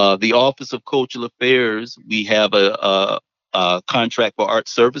 The Office of Cultural Affairs, we have a contract for art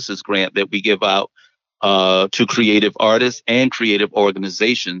services grant that we give out to creative artists and creative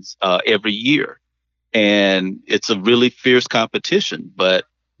organizations every year. And it's a really fierce competition, but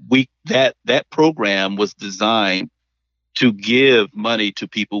that program was designed to give money to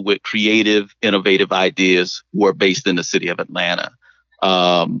people with creative, innovative ideas who are based in the city of Atlanta.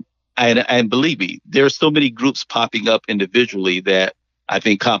 And believe me, there are so many groups popping up individually that I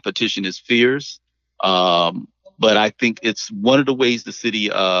think competition is fierce. But I think it's one of the ways the city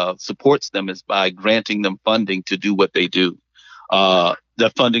supports them is by granting them funding to do what they do.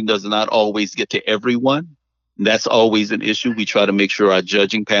 That funding does not always get to everyone. That's always an issue. We try to make sure our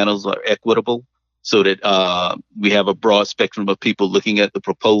judging panels are equitable so that we have a broad spectrum of people looking at the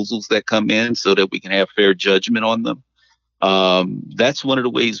proposals that come in so that we can have fair judgment on them. That's one of the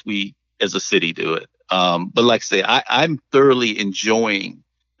ways we as a city do it. But like I say, I'm thoroughly enjoying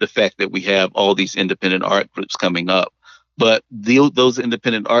the fact that we have all these independent art groups coming up. But those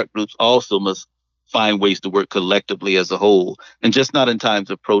independent art groups also must find ways to work collectively as a whole, and just not in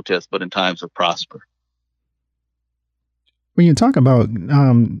times of protest, but in times of prosper. When you talk about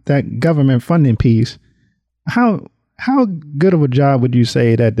that government funding piece, how good of a job would you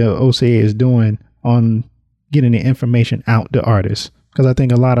say that the OCA is doing on getting the information out to artists? Because I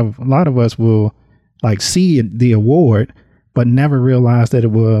think a lot of us will like see the award, but never realize that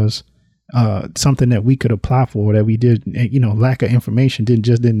it was something that we could apply for, that we did, lack of information,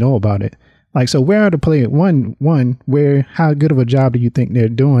 didn't know about it. Like, so where are the players? One, how good of a job do you think they're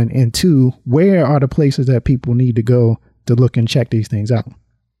doing? And two, where are the places that people need to go to look and check these things out?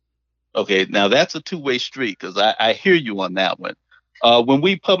 Okay, now that's a two-way street because I hear you on that one. When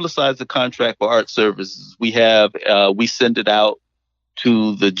we publicize the contract for art services, we send it out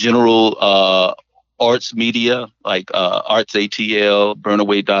to the general arts media like Arts ATL,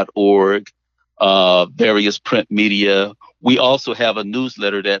 burnaway.org, various print media. We also have a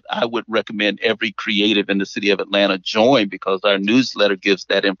newsletter that I would recommend every creative in the city of Atlanta join because our newsletter gives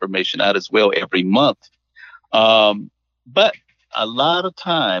that information out as well every month. But a lot of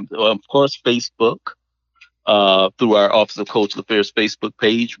times, of course, Facebook, through our Office of Cultural Affairs Facebook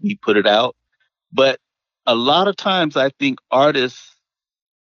page, we put it out. But a lot of times I think artists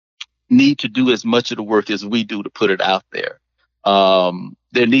need to do as much of the work as we do to put it out there.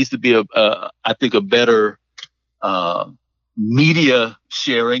 There needs to be I think a better media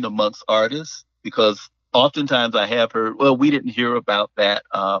sharing amongst artists, because oftentimes I have heard, well, we didn't hear about that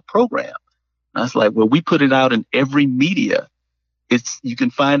program. And I was like, well, we put it out in every media. You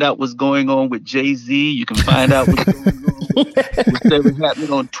can find out what's going on with Jay-Z. You can find out what's going on whatever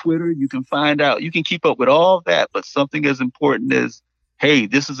happening on Twitter. You can find out. You can keep up with all that. But something as important as, hey,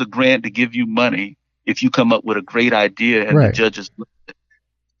 this is a grant to give you money if you come up with a great idea and the judges,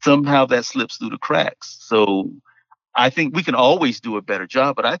 somehow that slips through the cracks. So I think we can always do a better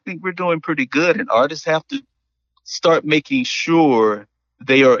job, but I think we're doing pretty good. And artists have to start making sure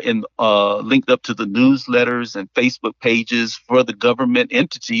they are linked up to the newsletters and Facebook pages for the government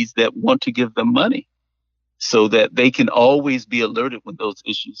entities that want to give them money, so that they can always be alerted when those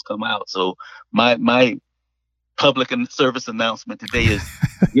issues come out. So my public and service announcement today is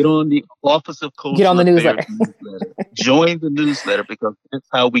get on the Office of Cultural Get on the Affairs newsletter. Join the newsletter, because that's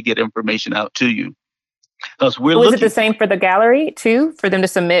how we get information out to you. Because is it the same for the gallery too, for them to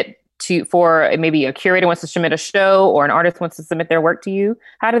submit for maybe a curator wants to submit a show or an artist wants to submit their work to you?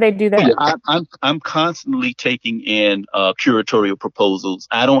 How do they do that? Yeah, I'm constantly taking in curatorial proposals.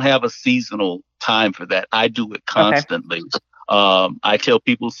 I don't have a seasonal time for that. I do it constantly. Okay. I tell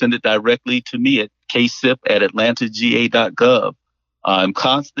people send it directly to me at ksip@atlantaga.gov. I'm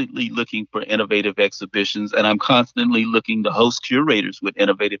constantly looking for innovative exhibitions, and I'm constantly looking to host curators with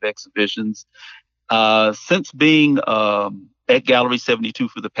innovative exhibitions. Since being at Gallery 72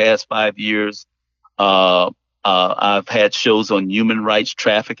 for the past 5 years, I've had shows on human rights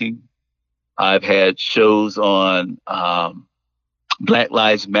trafficking. I've had shows on Black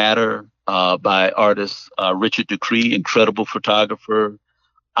Lives Matter by artist Richard Decree, incredible photographer.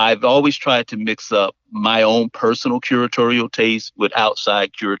 I've always tried to mix up my own personal curatorial taste with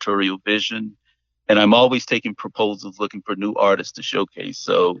outside curatorial vision. And I'm always taking proposals, looking for new artists to showcase.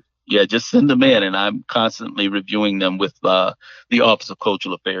 So yeah, just send them in, and I'm constantly reviewing them with the Office of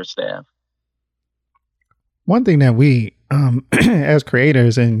Cultural Affairs staff. One thing that we, as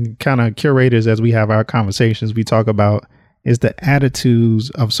creators and kind of curators, as we have our conversations, we talk about is the attitudes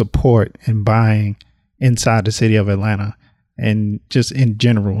of support and buying inside the city of Atlanta and just in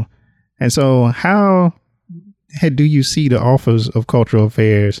general. And so how do you see the Office of Cultural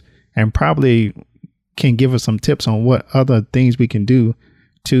Affairs, and probably can give us some tips on what other things we can do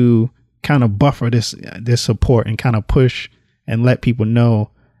to kind of buffer this support and kind of push and let people know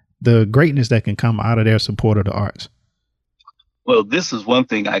the greatness that can come out of their support of the arts? Well, this is one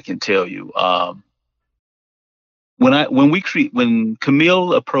thing I can tell you. When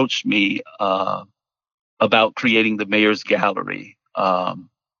Camille approached me about creating the Mayor's Gallery,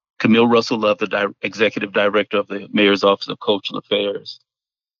 Camille Russell Love, the executive director of the Mayor's Office of Cultural Affairs,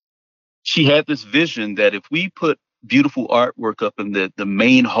 she had this vision that if we put beautiful artwork up in the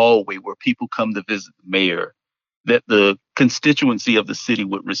main hallway where people come to visit the mayor, that the constituency of the city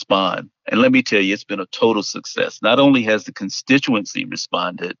would respond. And let me tell you, it's been a total success. Not only has the constituency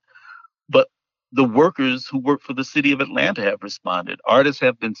responded, but the workers who work for the city of Atlanta have responded. Artists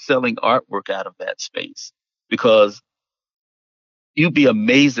have been selling artwork out of that space, because you'd be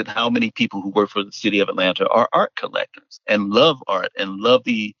amazed at how many people who work for the city of Atlanta are art collectors and love art and love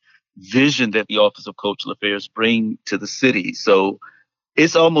the vision that the Office of Cultural Affairs bring to the city. So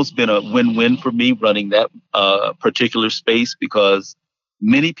it's almost been a win-win for me running that particular space, because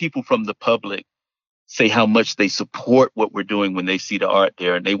many people from the public say how much they support what we're doing when they see the art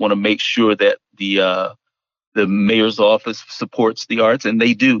there, and they want to make sure that the mayor's office supports the arts, and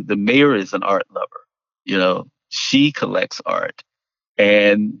they do. The mayor is an art lover. You know, she collects art,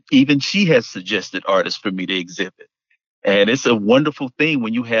 and even she has suggested artists for me to exhibit. And it's a wonderful thing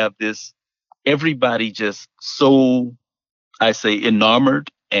when you have this, everybody just so, I say, enamored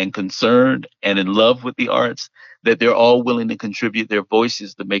and concerned and in love with the arts, that they're all willing to contribute their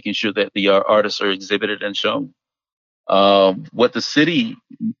voices to making sure that the artists are exhibited and shown. What the city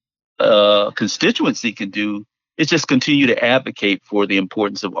constituency can do just continue to advocate for the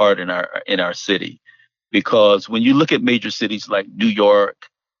importance of art in our city. Because when you look at major cities like New York,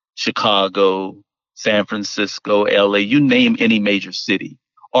 Chicago, San Francisco, LA, you name any major city,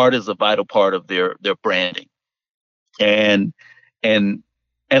 art is a vital part of their branding. And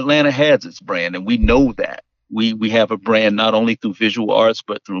Atlanta has its brand, and we know that. We have a brand not only through visual arts,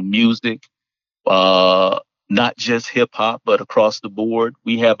 but through music, not just hip hop, but across the board.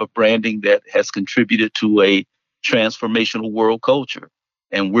 We have a branding that has contributed to a transformational world culture,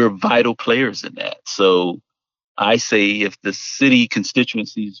 and we're vital players in that. So I say if the city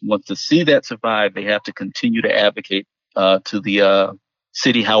constituencies want to see that survive, they have to continue to advocate to the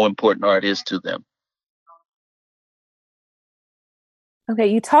city how important art is to them. Okay,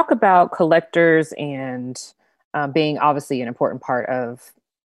 you talk about collectors and being obviously an important part of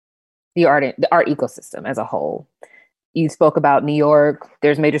the art ecosystem as a whole. You spoke about New York.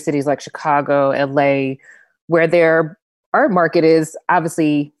 There's major cities like Chicago, LA, where their art market is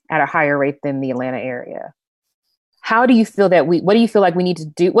obviously at a higher rate than the Atlanta area. How do you feel that what do you feel like we need to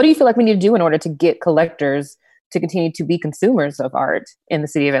do? What do you feel like we need to do in order to get collectors to continue to be consumers of art in the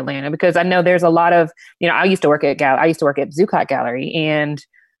city of Atlanta? Because I know there's a lot of, I used to work at Zuccotti Gallery, and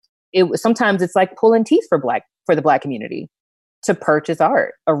sometimes it's like pulling teeth for the Black community to purchase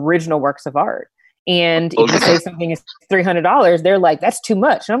art, original works of art. And if you say something is $300, they're like, that's too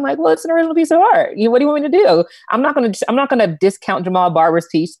much. And I'm like, well, it's an original piece of art. What do you want me to do? I'm not going to discount Jamal Barber's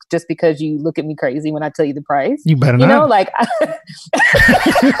piece just because you look at me crazy when I tell you the price. You better not.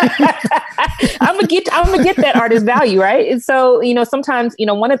 I'm gonna get that artist value, right? And so, sometimes,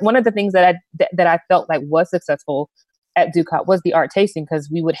 one of the things that I felt like was successful at Zuccotti was the art tasting, because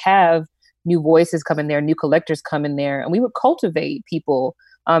we would have new voices come in there, new collectors come in there, and we would cultivate people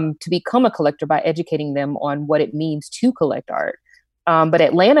to become a collector by educating them on what it means to collect art. But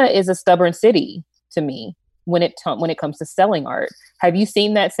Atlanta is a stubborn city to me when it comes to selling art. Have you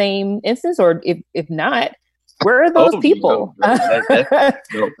seen that same instance, or if not, where are those people?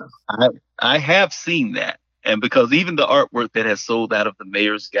 I have seen that, and because even the artwork that has sold out of the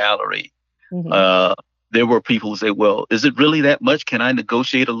Mayor's Gallery, there were people who say, well, is it really that much? Can I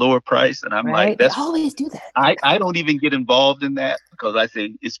negotiate a lower price? And I'm like, they always do that. I don't even get involved in that, because I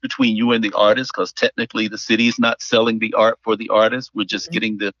say it's between you and the artist, because technically the city is not selling the art for the artist. We're just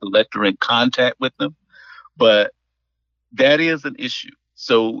getting the collector in contact with them. But that is an issue.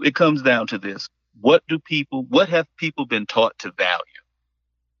 So it comes down to this. What have people been taught to value?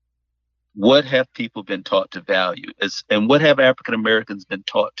 What have people been taught to value? And what have African Americans been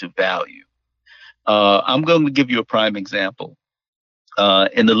taught to value? I'm going to give you a prime example.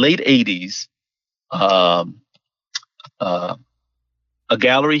 In the late 80s, a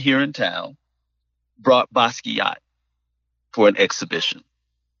gallery here in town brought Basquiat for an exhibition.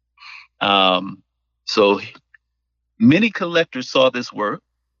 So many collectors saw this work.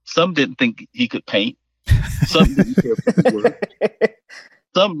 Some didn't think he could paint. Some didn't care for his work.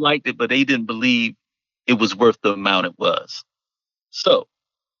 Some liked it, but they didn't believe it was worth the amount it was. So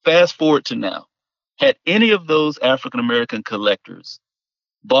fast forward to now. Had any of those African-American collectors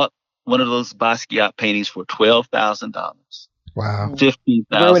bought one of those Basquiat paintings for $12,000? Wow. $15,000.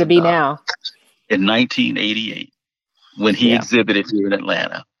 Where would it be now? In 1988, when he exhibited here in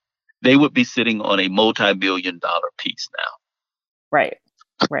Atlanta, they would be sitting on a multi-million-dollar piece now. Right.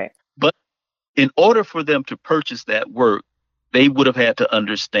 But in order for them to purchase that work, they would have had to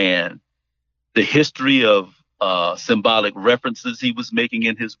understand the history of symbolic references he was making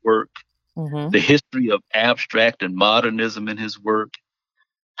in his work, the history of abstract and modernism in his work,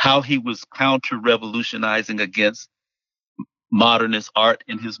 how he was counter-revolutionizing against modernist art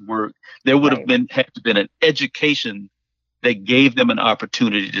in his work. There would have had to been an education that gave them an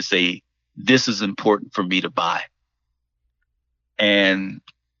opportunity to say, this is important for me to buy. And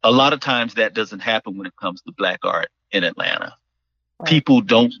a lot of times that doesn't happen when it comes to Black art in Atlanta. Right. People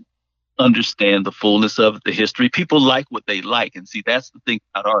don't understand the fullness of the history. People like what they like. And see, that's the thing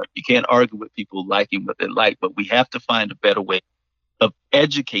about art. You can't argue with people liking what they like, but we have to find a better way of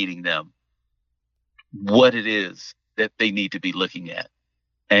educating them what it is that they need to be looking at.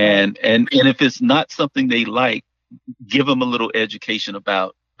 And if it's not something they like, give them a little education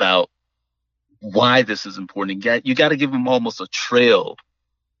about why this is important. You got to give them almost a trail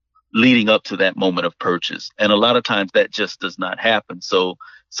leading up to that moment of purchase. And a lot of times that just does not happen. So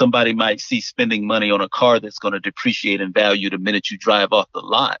somebody might see spending money on a car that's going to depreciate in value the minute you drive off the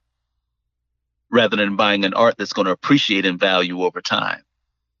lot, rather than buying an art that's going to appreciate in value over time.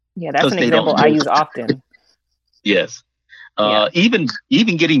 Yeah, that's an example I use often. Yes. Even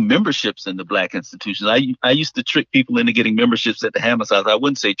getting memberships in the Black institutions. I used to trick people into getting memberships at the Hammons House. I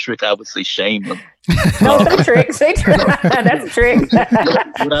wouldn't say trick, I would say shame them. No, say trick. Say trick. That's a trick.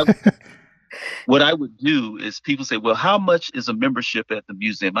 What I would do is people say, well, how much is a membership at the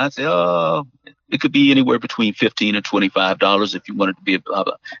museum? I'd say, oh, it could be anywhere between $15 and $25 if you wanted to be a blah,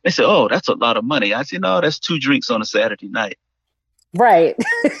 blah. They say, oh, that's a lot of money. I say, no, that's 2 drinks on a Saturday night. Right.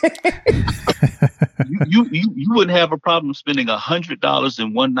 you wouldn't have a problem spending $100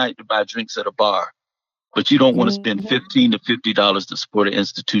 in one night to buy drinks at a bar, but you don't want to spend $15 to $50 to support an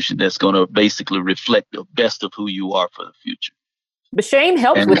institution that's going to basically reflect the best of who you are for the future. But shame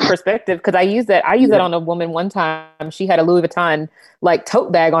helps with perspective, because I use that on a woman one time. She had a Louis Vuitton like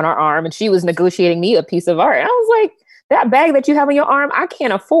tote bag on her arm, and she was negotiating me a piece of art. And I was like, that bag that you have on your arm, I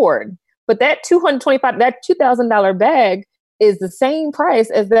can't afford. But that $2,000 bag is the same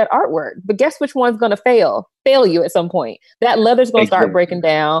price as that artwork. But guess which one's going to fail you at some point? That leather's going to start breaking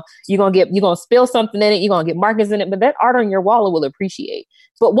down. You're going to spill something in it. You're going to get markings in it, but that art on your wall will appreciate.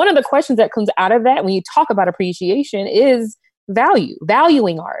 But one of the questions that comes out of that when you talk about appreciation is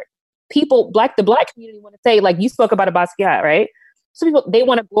valuing art. People, the Black community want to say, like you spoke about a Basquiat, right? So people, they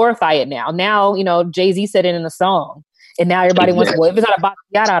want to glorify it now. Now, Jay-Z said it in a song, and now everybody wants, well, if it's not a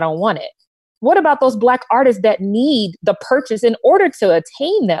Basquiat, I don't want it. What about those Black artists that need the purchase in order to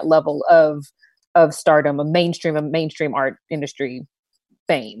attain that level of stardom, of mainstream art industry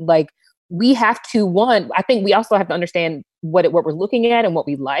fame? Like, we have to, I think we also have to understand what we're looking at and what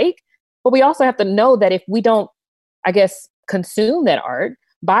we like, but we also have to know that if we don't, I guess, consume that art,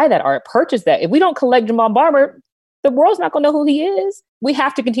 buy that art, purchase that, if we don't collect Jamal Barber, the world's not going to know who he is. We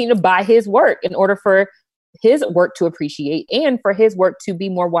have to continue to buy his work in order for his work to appreciate and for his work to be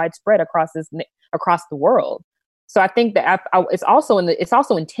more widespread across the world. So I think that it's also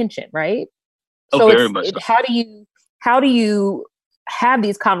intention, right? So very much. How do you have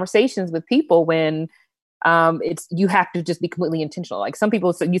these conversations with people when you have to just be completely intentional? Like some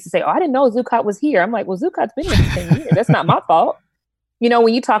people used to say, "Oh, I didn't know Zuccotti was here." I'm like, "Well, Zuccotti's been here for 10 years. That's not my fault."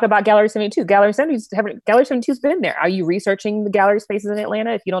 When you talk about Gallery 72, Gallery 72's been there. Are you researching the gallery spaces in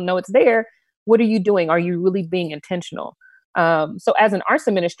Atlanta? If you don't know it's there, what are you doing? Are you really being intentional? So as an arts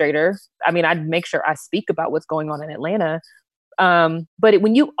administrator, I mean, I'd make sure I speak about what's going on in Atlanta. But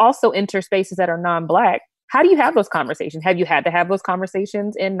when you also enter spaces that are non-Black, how do you have those conversations? Have you had to have those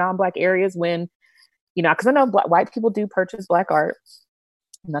conversations in non-Black areas when, because I know white people do purchase Black art.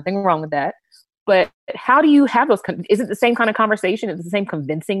 Nothing wrong with that. But how do you have those? Is it the same kind of conversation? Is it the same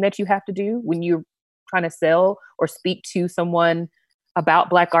convincing that you have to do when you're trying to sell or speak to someone about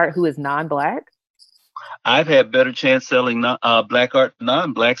Black art who is non-Black? I've had better chance selling Black art to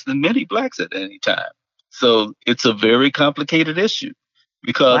non-Blacks than many Blacks at any time. So it's a very complicated issue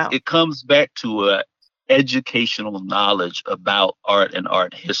because it comes back to educational knowledge about art and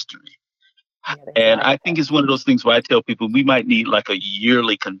art history. And I think it's one of those things where I tell people we might need like a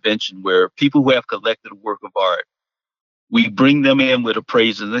yearly convention where people who have collected a work of art, we bring them in with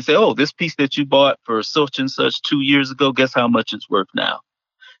appraisals and they say, oh, this piece that you bought for such and such 2 years ago, guess how much it's worth now?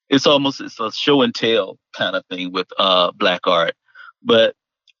 It's a show and tell kind of thing with Black art. But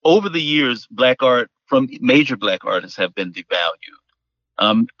over the years, Black art from major Black artists have been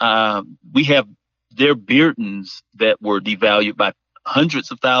devalued. We have their Beartons that were devalued by hundreds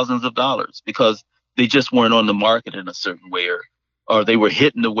of thousands of dollars because they just weren't on the market in a certain way, or they were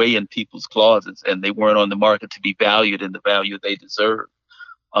hidden away in people's closets and they weren't on the market to be valued in the value they deserve.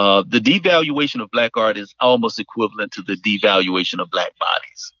 The devaluation of Black art is almost equivalent to the devaluation of Black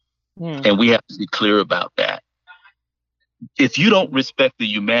bodies. And we have to be clear about that. If you don't respect the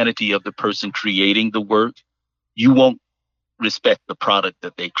humanity of the person creating the work, you won't respect the product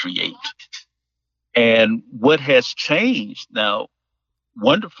that they create. And what has changed now,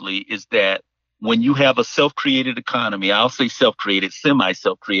 wonderfully, is that when you have a self-created economy, I'll say self-created,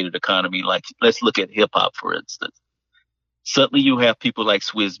 semi-self-created economy, like let's look at hip hop, for instance. Suddenly you have people like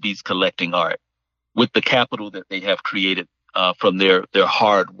Swizz Beatz collecting art with the capital that they have created from their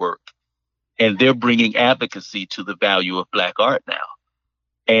hard work. And they're bringing advocacy to the value of Black art now.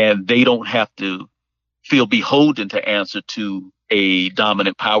 And they don't have to feel beholden to answer to a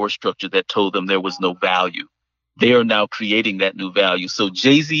dominant power structure that told them there was no value. They are now creating that new value. So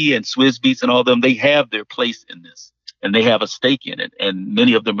Jay-Z and Swizz Beatz and all of them, they have their place in this and they have a stake in it. And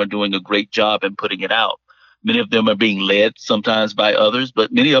many of them are doing a great job in putting it out. Many of them are being led sometimes by others,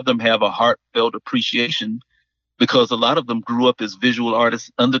 but many of them have a heartfelt appreciation because a lot of them grew up as visual artists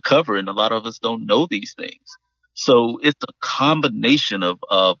undercover, and a lot of us don't know these things. So it's a combination of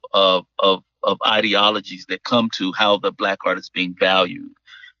ideologies that come to how the Black art is being valued.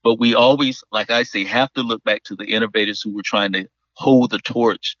 But we always, like I say, have to look back to the innovators who were trying to hold the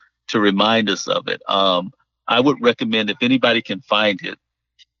torch to remind us of it. I would recommend, if anybody can find it,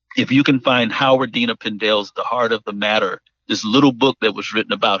 if you can find Howardina Pendel's The Heart of the Matter, this little book that was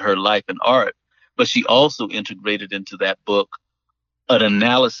written about her life and art, but she also integrated into that book an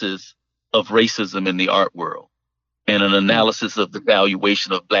analysis of racism in the art world and an analysis of the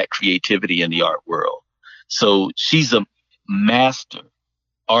valuation of Black creativity in the art world. So she's a master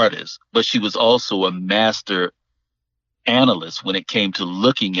artist, but she was also a master analyst when it came to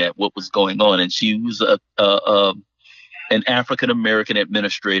looking at what was going on. And she was an African-American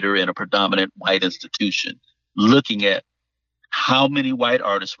administrator in a predominant white institution, looking at how many white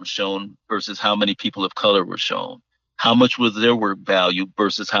artists were shown versus how many people of color were shown. How much was their work valued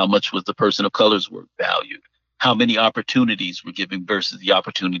versus how much was the person of color's work valued? How many opportunities were given versus the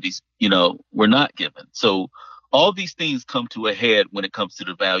opportunities, were not given. So all these things come to a head when it comes to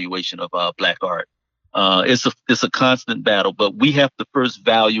the valuation of Black art. It's a constant battle, but we have to first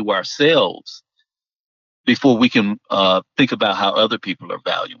value ourselves before we can think about how other people are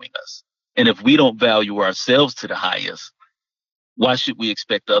valuing us. And if we don't value ourselves to the highest, why should we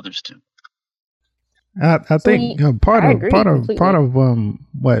expect others to? I think part of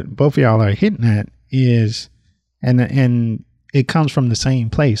what both of y'all are hitting at is, and it comes from the same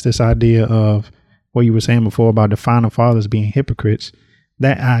place. This idea of what you were saying before about the founding fathers being hypocrites.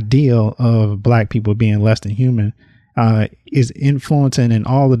 That ideal of Black people being less than human is influencing in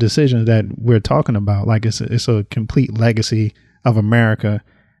all the decisions that we're talking about. Like it's a complete legacy of America.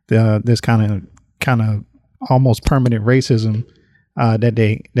 This kind of almost permanent racism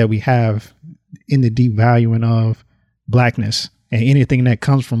that we have in the devaluing of Blackness and anything that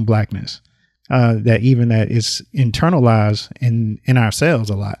comes from Blackness, that is internalized in ourselves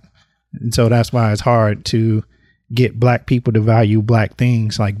a lot. And so that's why it's hard to get Black people to value Black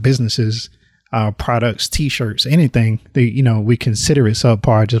things like businesses, products, T-shirts, anything. We consider it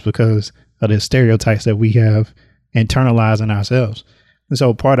subpar just because of the stereotypes that we have internalized in ourselves. And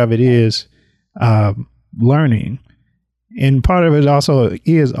so part of it is learning. And part of it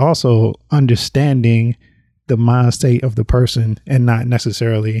is also understanding the mind state of the person and not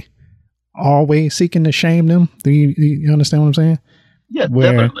necessarily always seeking to shame them. Do you understand what I'm saying? Yeah,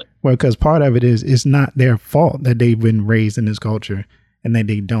 definitely. Because part of it is it's not their fault that they've been raised in this culture and that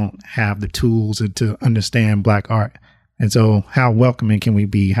they don't have the tools to understand Black art. And so how welcoming can we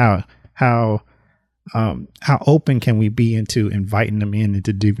be? How open can we be into inviting them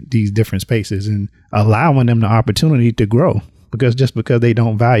into these different spaces and allowing them the opportunity to grow? Because just because they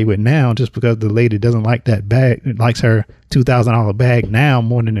don't value it now, just because the lady doesn't like that bag, likes her $2,000 bag now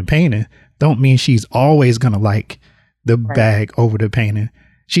more than the painting, don't mean she's always going to like the bag over the painting.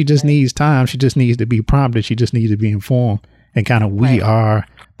 She just needs time. She just needs to be prompted. She just needs to be informed. And kind of we are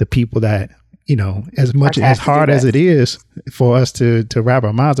the people that, as hard as it is for us to wrap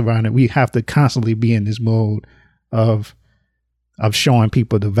our minds around it, we have to constantly be in this mode of showing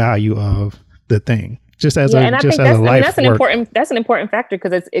people the value of the thing. That's an important factor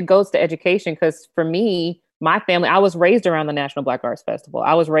because it goes to education. Because for me, my family, I was raised around the National Black Arts Festival.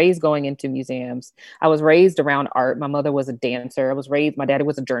 I was raised going into museums. I was raised around art. My mother was a dancer. My daddy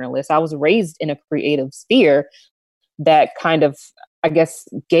was a journalist. I was raised in a creative sphere that kind of, I guess,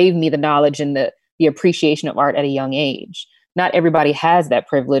 gave me the knowledge and the appreciation of art at a young age. Not everybody has that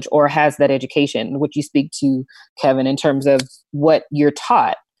privilege or has that education, which you speak to, Kevin, in terms of what you're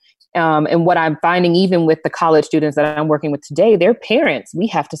taught. And what I'm finding, even with the college students that I'm working with today, their parents, we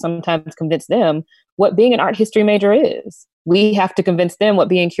have to sometimes convince them what being an art history major is. We have to convince them what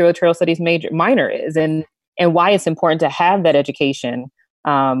being curatorial studies minor is, and why it's important to have that education.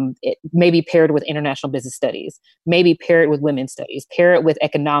 It may be paired with international business studies, maybe pair it with women's studies, pair it with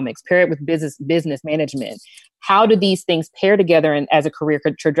economics, pair it with business management. How do these things pair together and as a career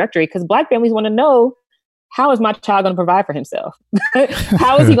trajectory? Because Black families want to know, how is my child going to provide for himself?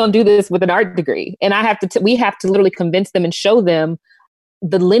 How is he going to do this with an art degree? And we have to literally convince them and show them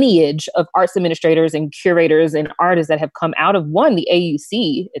the lineage of arts administrators and curators and artists that have come out of the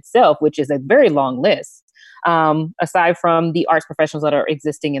AUC itself, which is a very long list. Aside from the arts professionals that are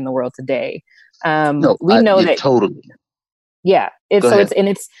existing in the world today. Totally. Yeah.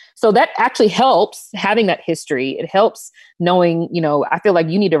 So that actually helps having that history. It helps knowing, I feel like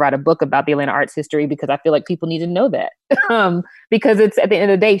you need to write a book about the Atlanta arts history because I feel like people need to know that. Because it's at the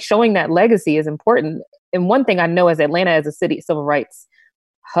end of the day, showing that legacy is important. And one thing I know as Atlanta as a city, civil rights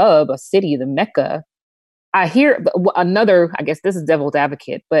hub, a city, the Mecca, I hear another, I guess this is devil's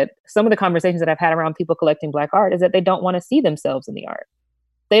advocate, but some of the conversations that I've had around people collecting Black art is that they don't want to see themselves in the art.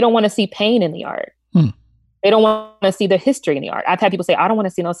 They don't want to see pain in the art. They don't want to see the history in the art. I've had people say, I don't want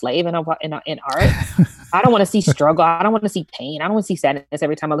to see no slave in art. I don't want to see struggle. I don't want to see pain. I don't want to see sadness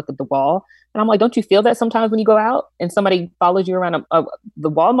every time I look at the wall. And I'm like, don't you feel that sometimes when you go out and somebody follows you around the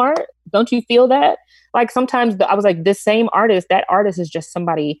Walmart? Don't you feel that? Like sometimes I was like, this same artist, that artist is just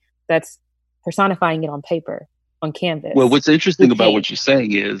somebody that's personifying it on paper, on canvas. Well, what's interesting about what you're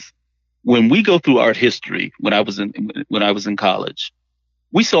saying is when we go through art history, when I was in college,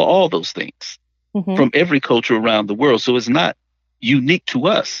 we saw all those things. Mm-hmm. From every culture around the world. So it's not unique to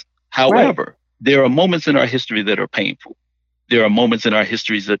us. However, there are moments in our history that are painful. There are moments in our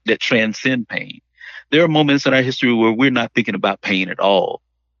histories that transcend pain. There are moments in our history where we're not thinking about pain at all.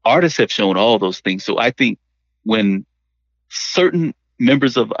 Artists have shown all those things. So I think when certain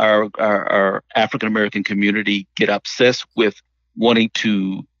members of our African-American community get obsessed with wanting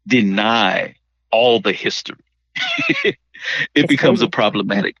to deny all the history, it becomes crazy. A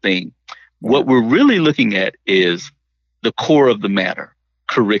problematic thing. What we're really looking at is the core of the matter,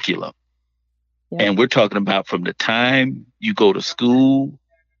 curriculum. Yeah. And we're talking about from the time you go to school,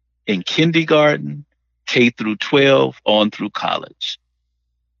 in kindergarten, K through 12, on through college.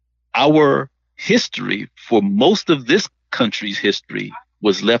 Our history, for most of this country's history,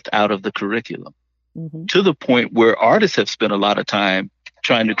 was left out of the curriculum. Mm-hmm. To the point where artists have spent a lot of time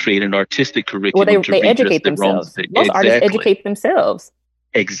trying to create an artistic curriculum. Well, they educate themselves. Most artists educate themselves.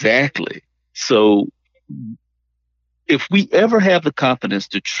 Exactly. So if we ever have the confidence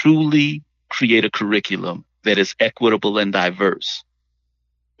to truly create a curriculum that is equitable and diverse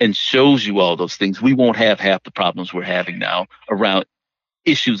and shows you all those things, we won't have half the problems we're having now around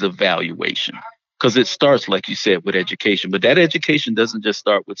issues of valuation. Because it starts, like you said, with education. But that education doesn't just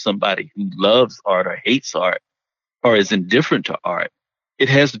start with somebody who loves art or hates art or is indifferent to art. It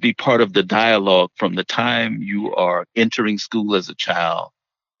has to be part of the dialogue from the time you are entering school as a child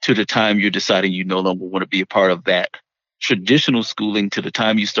to the time you're deciding you no longer want to be a part of that traditional schooling, to the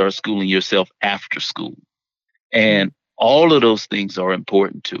time you start schooling yourself after school. And all of those things are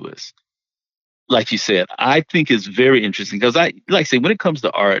important to us. Like you said, I think it's very interesting because like I say, when it comes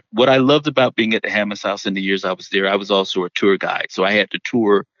to art, what I loved about being at the Hammonds House in the years I was there, I was also a tour guide. So I had to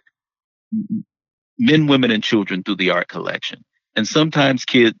tour men, women, and children through the art collection. And sometimes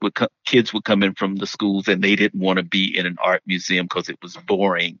kids would come in from the schools and they didn't want to be in an art museum because it was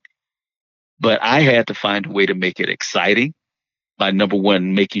boring. But I had to find a way to make it exciting by, number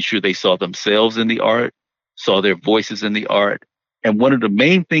one, making sure they saw themselves in the art, saw their voices in the art. And one of the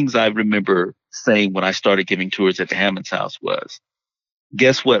main things I remember saying when I started giving tours at the Hammonds House was,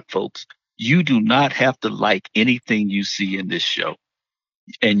 guess what, folks? You do not have to like anything you see in this show.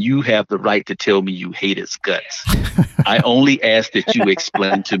 And you have the right to tell me you hate its guts. I only ask that you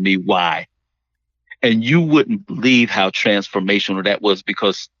explain to me why. And you wouldn't believe how transformational that was,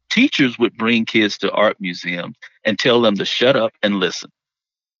 because teachers would bring kids to art museums and tell them to shut up and listen.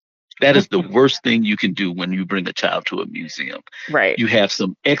 That is the worst thing you can do when you bring a child to a museum. Right. You have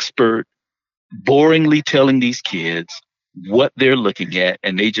some expert boringly telling these kids what they're looking at,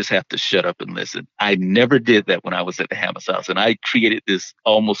 and they just have to shut up and listen. I never did that when I was at the Hammonds House, and I created this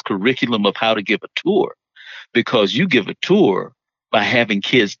almost curriculum of how to give a tour, because you give a tour by having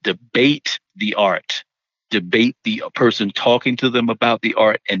kids debate the art, debate the person talking to them about the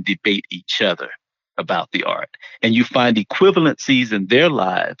art, and debate each other about the art. And you find equivalencies in their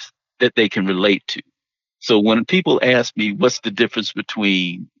lives that they can relate to. So when people ask me, what's the difference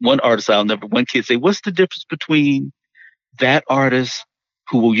between one kid say, what's the difference between that artist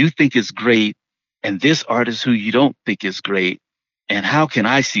who you think is great and this artist who you don't think is great, and how can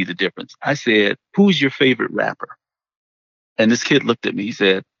I see the difference? I said, who's your favorite rapper? And this kid looked at me, he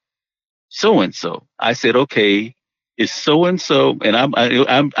said, so-and-so. I said, okay, is so-and-so, and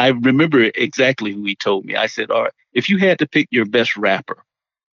I remember exactly who he told me. I said, all right, if you had to pick your best rapper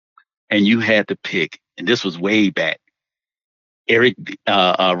and you had to pick, and this was way back,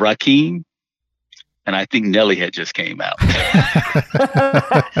 Rakim, and I think Nelly had just came out.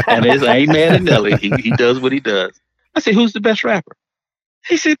 And I ain't mad at Nelly. He does what he does. I said, who's the best rapper?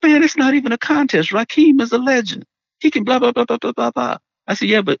 He said, man, it's not even a contest. Rakim is a legend. He can blah, blah, blah, blah, blah, blah, blah. I said,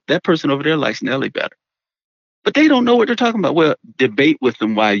 yeah, but that person over there likes Nelly better. But they don't know what they're talking about. Well, debate with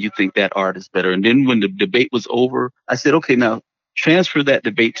them why you think that art is better. And then when the debate was over, I said, okay, now transfer that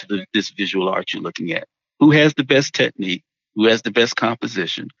debate to this visual art you're looking at. Who has the best technique? Who has the best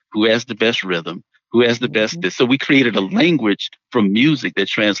composition? Who has the best rhythm? Who has the best this? So we created a language from music that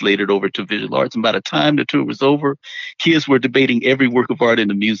translated over to visual arts. And by the time the tour was over, kids were debating every work of art in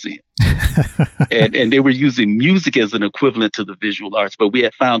the museum. and they were using music as an equivalent to the visual arts. But we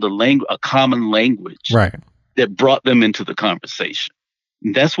had found a common language, right, that brought them into the conversation.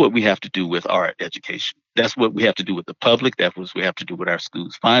 And that's what we have to do with art education. That's what we have to do with the public. That's what we have to do with our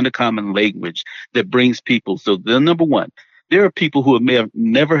schools. Find a common language that brings people. So the number one, there are people who may have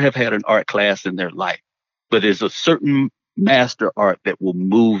never have had an art class in their life, but there's a certain master art that will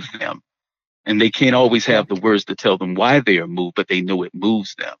move them. And they can't always have the words to tell them why they are moved, but they know it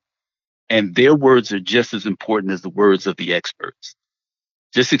moves them. And their words are just as important as the words of the experts.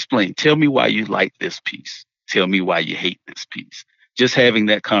 Just explain. Tell me why you like this piece. Tell me why you hate this piece. Just having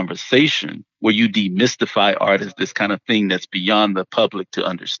that conversation where you demystify art as this kind of thing that's beyond the public to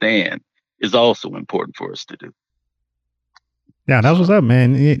understand is also important for us to do. Yeah, that's what's up,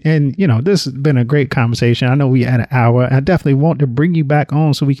 man. And, you know, this has been a great conversation. I know we had an hour. I definitely want to bring you back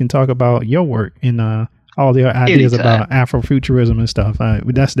on so we can talk about your work in all the ideas about Afrofuturism and stuff.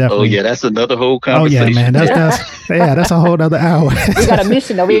 That's definitely. Oh yeah, that's another whole conversation. Oh yeah, man, that's a whole other hour. We got a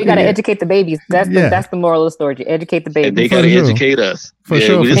mission though. We got to educate the babies. That's the moral of the story. You educate the babies. And they got to educate us. For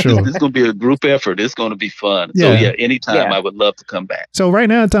sure. This is going to be a group effort. It's going to be fun. So anytime I would love to come back. So right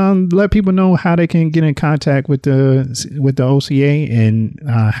now, Tom, let people know how they can get in contact with the OCA and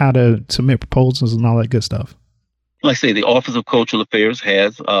how to submit proposals and all that good stuff. Like I say, the Office of Cultural Affairs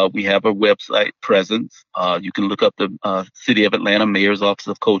we have a website presence. You can look up the City of Atlanta Mayor's Office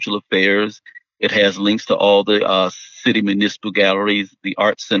of Cultural Affairs. It has links to all the city municipal galleries, the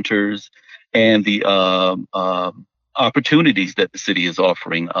art centers, and the opportunities that the city is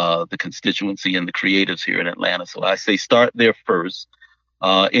offering the constituency and the creatives here in Atlanta. So I say start there first.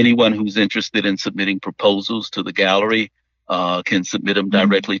 Anyone who's interested in submitting proposals to the gallery can submit them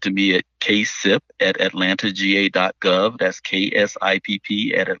directly to me at ksipp@atlantaga.gov. That's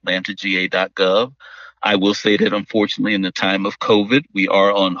KSIPP@atlantaga.gov. I will say that unfortunately in the time of COVID, we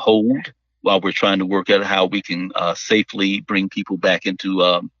are on hold while we're trying to work out how we can safely bring people back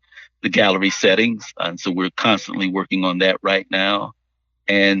into the gallery settings. And so we're constantly working on that right now.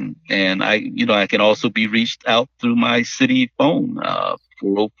 And I can also be reached out through my city phone,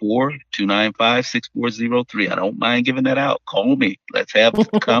 404-295-6403. I don't mind giving that out. Call me. Let's have a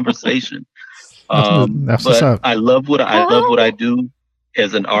conversation. But I love what I do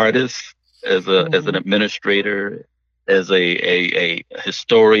as an artist, as an administrator, as a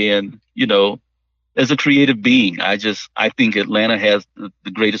historian, as a creative being. I think Atlanta has the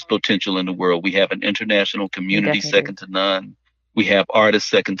greatest potential in the world. We have an international community second to none. We have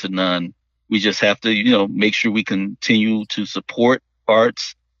artists second to none. We just have to, make sure we continue to support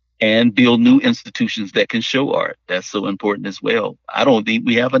arts and build new institutions that can show art. That's so important as well. I don't think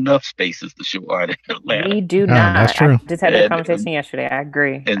we have enough spaces to show art in Atlanta. We do not. That's true. I just had that conversation yesterday. I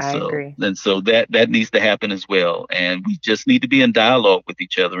agree. I agree. And so that needs to happen as well. And we just need to be in dialogue with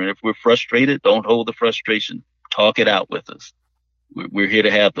each other. And if we're frustrated, don't hold the frustration. Talk it out with us. We're here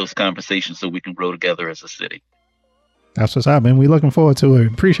to have those conversations so we can grow together as a city. That's what's happening. We're looking forward to it.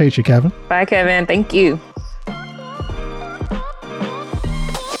 Appreciate you, Kevin. Bye, Kevin. Thank you.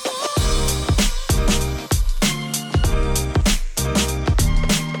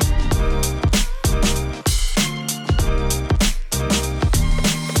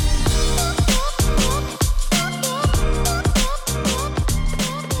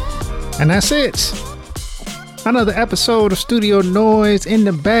 And that's it. Another episode of Studio Noise in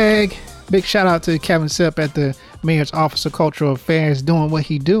the bag. Big shout out to Kevin Sipp at the Mayor's Office of Cultural Affairs doing what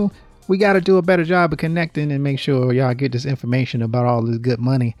he do. We got to do a better job of connecting and make sure y'all get this information about all this good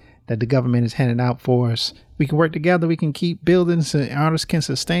money that the government is handing out for us. We can work together. We can keep building so artists can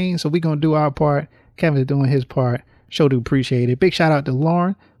sustain. So we're going to do our part. Kevin's doing his part. Sure do appreciate it. Big shout out to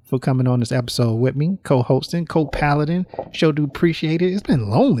Lauren for coming on this episode with me, co-hosting, co-paladin. Sure do appreciate it. It's been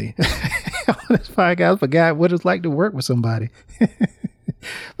lonely on this podcast. I forgot what it's like to work with somebody.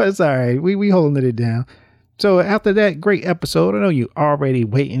 But it's all right. We holding it down. So after that great episode, I know you already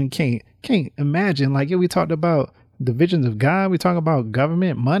waiting. Can't imagine. Like, we talked about the visions of God. We talk about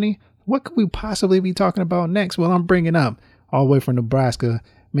government, money. What could we possibly be talking about next? Well, I'm bringing up all the way from Nebraska,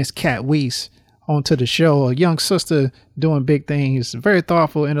 Miss Kat Weiss onto the show. A young sister doing big things. Very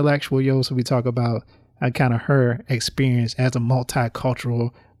thoughtful, intellectual. So we talk about kind of her experience as a multicultural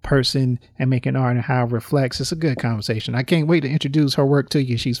person and making art and how it reflects. It's a good conversation. I can't wait to introduce her work to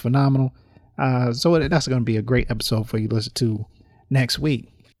you. She's phenomenal. So that's going to be a great episode for you to listen to next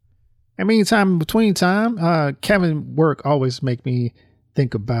week. And meantime, in between time, Kevin's work always make me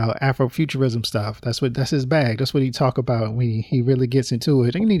think about Afrofuturism stuff. That's his bag. That's what he talk about when he really gets into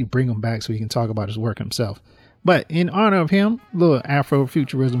it. I need to bring him back so he can talk about his work himself. But in honor of him, a little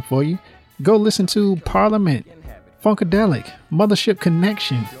Afrofuturism for you. Go listen to Parliament, Funkadelic, Mothership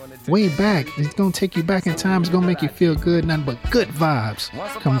Connection. Way back. It's going to take you back in time. It's going to make you feel good. Nothing but good vibes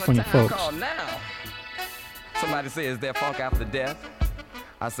coming from your folks. Somebody says, is there funk after death?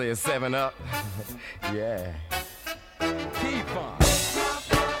 I say a 7-Up. Yeah. P-Funk.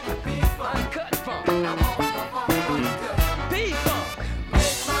 Uncut funk. P-Funk.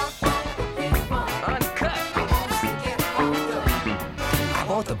 Uncut. I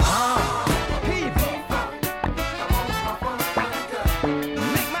want the bomb. P-Funk.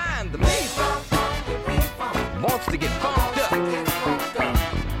 Make mine the P-Funk. Wants to get funked up.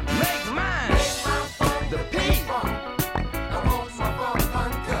 Make mine the P-Funk.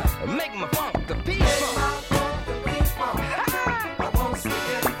 Make my funk the P-Funk.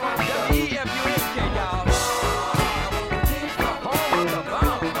 W-E-F-U-N-K, y'all. Home of the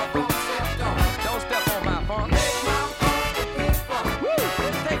bomb. Don't step on my funk. Woo,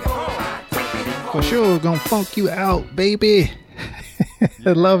 let's take it home. For sure, gonna funk you out, baby.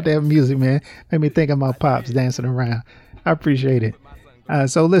 I love that music, man. Made me think of my pops dancing around. I appreciate it.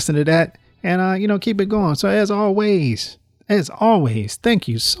 So listen to that and, keep it going. So as always, thank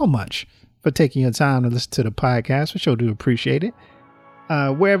you so much for taking your time to listen to the podcast. For sure do appreciate it.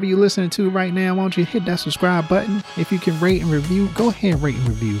 Wherever you're listening to right now, why don't you hit that subscribe button? If you can rate and review, go ahead and rate and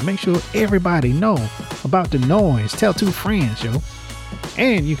review. Make sure everybody know about the noise. Tell 2 friends, yo.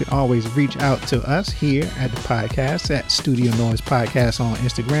 And you can always reach out to us here at the podcast at Studio Noise Podcast on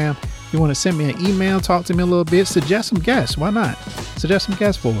Instagram. If you want to send me an email, talk to me a little bit, suggest some guests. Why not? Suggest some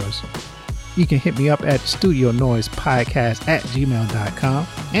guests for us. You can hit me up at studionoisepodcast@gmail.com.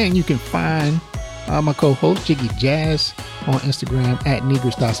 And you can find my co-host Jiggy Jazz on Instagram at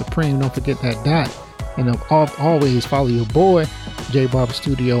Negro_Supreme. Don't forget that dot. And always follow your boy J Barber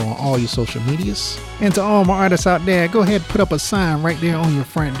Studio on all your social medias. And to all my artists out there, go ahead and put up a sign right there on your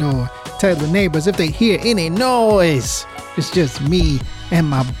front door. Tell the neighbors if they hear any noise, it's just me and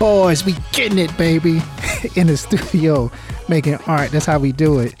my boys. We getting it, baby. In the studio making art. That's how we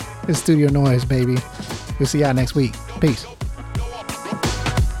do it. It's Studio Noise, baby. We'll see y'all next week. Peace.